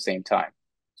muscles at the same time.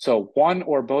 So one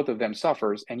or both of them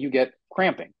suffers and you get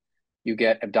cramping, you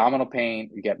get abdominal pain,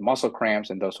 you get muscle cramps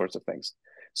and those sorts of things.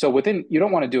 So you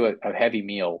don't want to do a heavy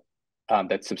meal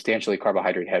that's substantially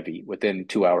carbohydrate heavy within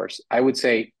 2 hours. I would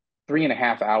say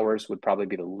 3.5 hours would probably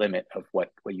be the limit of what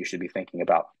you should be thinking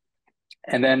about.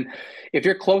 And then if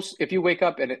you're close, if you wake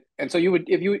up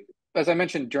as I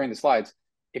mentioned during the slides,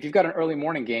 if you've got an early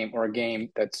morning game or a game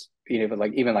that's even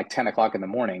like 10 o'clock in the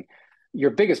morning, your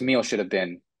biggest meal should have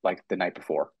been like the night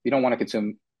before. You don't want to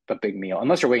consume a big meal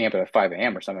unless you're waking up at 5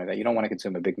 a.m. or something like that. You don't want to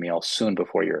consume a big meal soon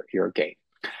before your game.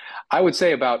 I would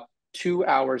say about 2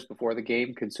 hours before the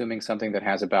game, consuming something that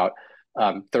has about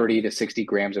 30 to 60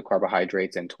 grams of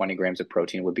carbohydrates and 20 grams of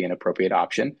protein would be an appropriate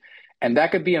option. And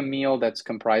that could be a meal that's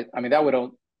comprised,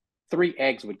 3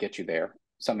 eggs would get you there.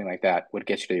 Something like that would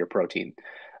get you to your protein.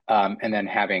 And then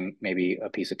having maybe a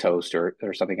piece of toast or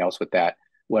something else with that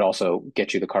would also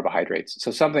get you the carbohydrates.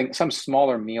 So some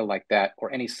smaller meal like that,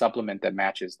 or any supplement that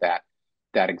matches that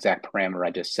exact parameter I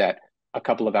just set, a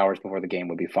couple of hours before the game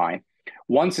would be fine.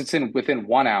 Once it's within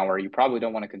 1 hour, you probably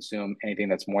don't want to consume anything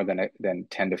that's more than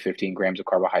 10 to 15 grams of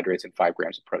carbohydrates and 5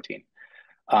 grams of protein.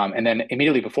 And then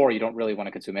immediately before, you don't really want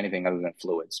to consume anything other than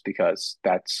fluids, because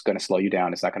that's going to slow you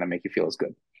down. It's not going to make you feel as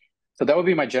good. So that would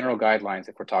be my general guidelines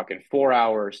if we're talking 4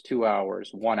 hours, 2 hours,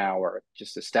 1 hour,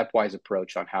 just a stepwise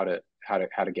approach on how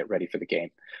to get ready for the game.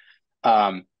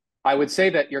 I would say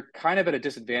that you're kind of at a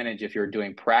disadvantage if you're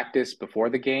doing practice before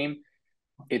the game.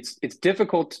 It's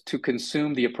difficult to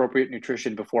consume the appropriate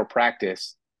nutrition before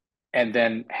practice and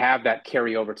then have that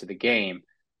carry over to the game.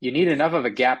 You need enough of a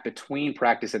gap between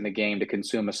practice and the game to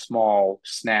consume a small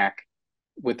snack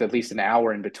with at least an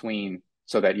hour in between,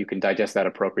 so that you can digest that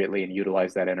appropriately and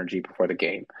utilize that energy before the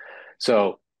game.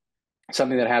 So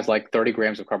something that has like 30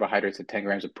 grams of carbohydrates and 10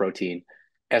 grams of protein,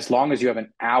 as long as you have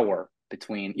an hour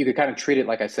between, you could kind of treat it,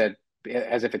 like I said,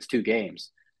 as if it's 2 games.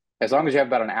 As long as you have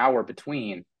about an hour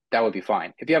between, that would be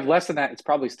fine. If you have less than that, it's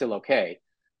probably still okay,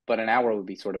 but an hour would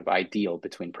be sort of ideal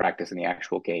between practice and the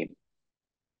actual game.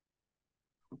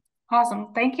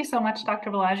 Awesome. Thank you so much,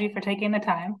 Dr. Balaji, for taking the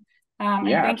time. And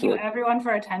Yeah, thank you absolutely. everyone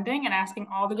for attending and asking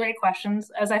all the great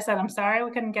questions. As I said, I'm sorry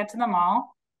we couldn't get to them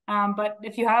all. But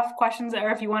if you have questions or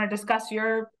if you want to discuss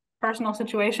your personal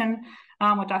situation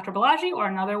with Dr. Balaji or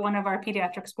another one of our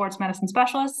pediatric sports medicine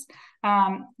specialists,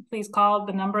 please call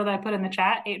the number that I put in the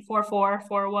chat,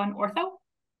 844-401-ORTHO,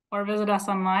 or visit us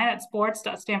online at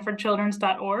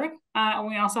sports.stanfordchildrens.org. And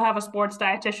we also have a sports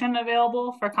dietitian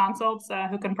available for consults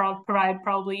who can provide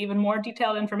probably even more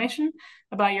detailed information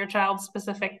about your child's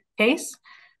specific case.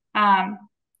 And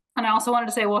I also wanted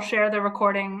to say we'll share the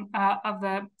recording of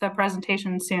the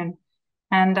presentation soon.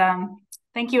 And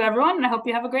thank you, everyone, and I hope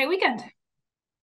you have a great weekend.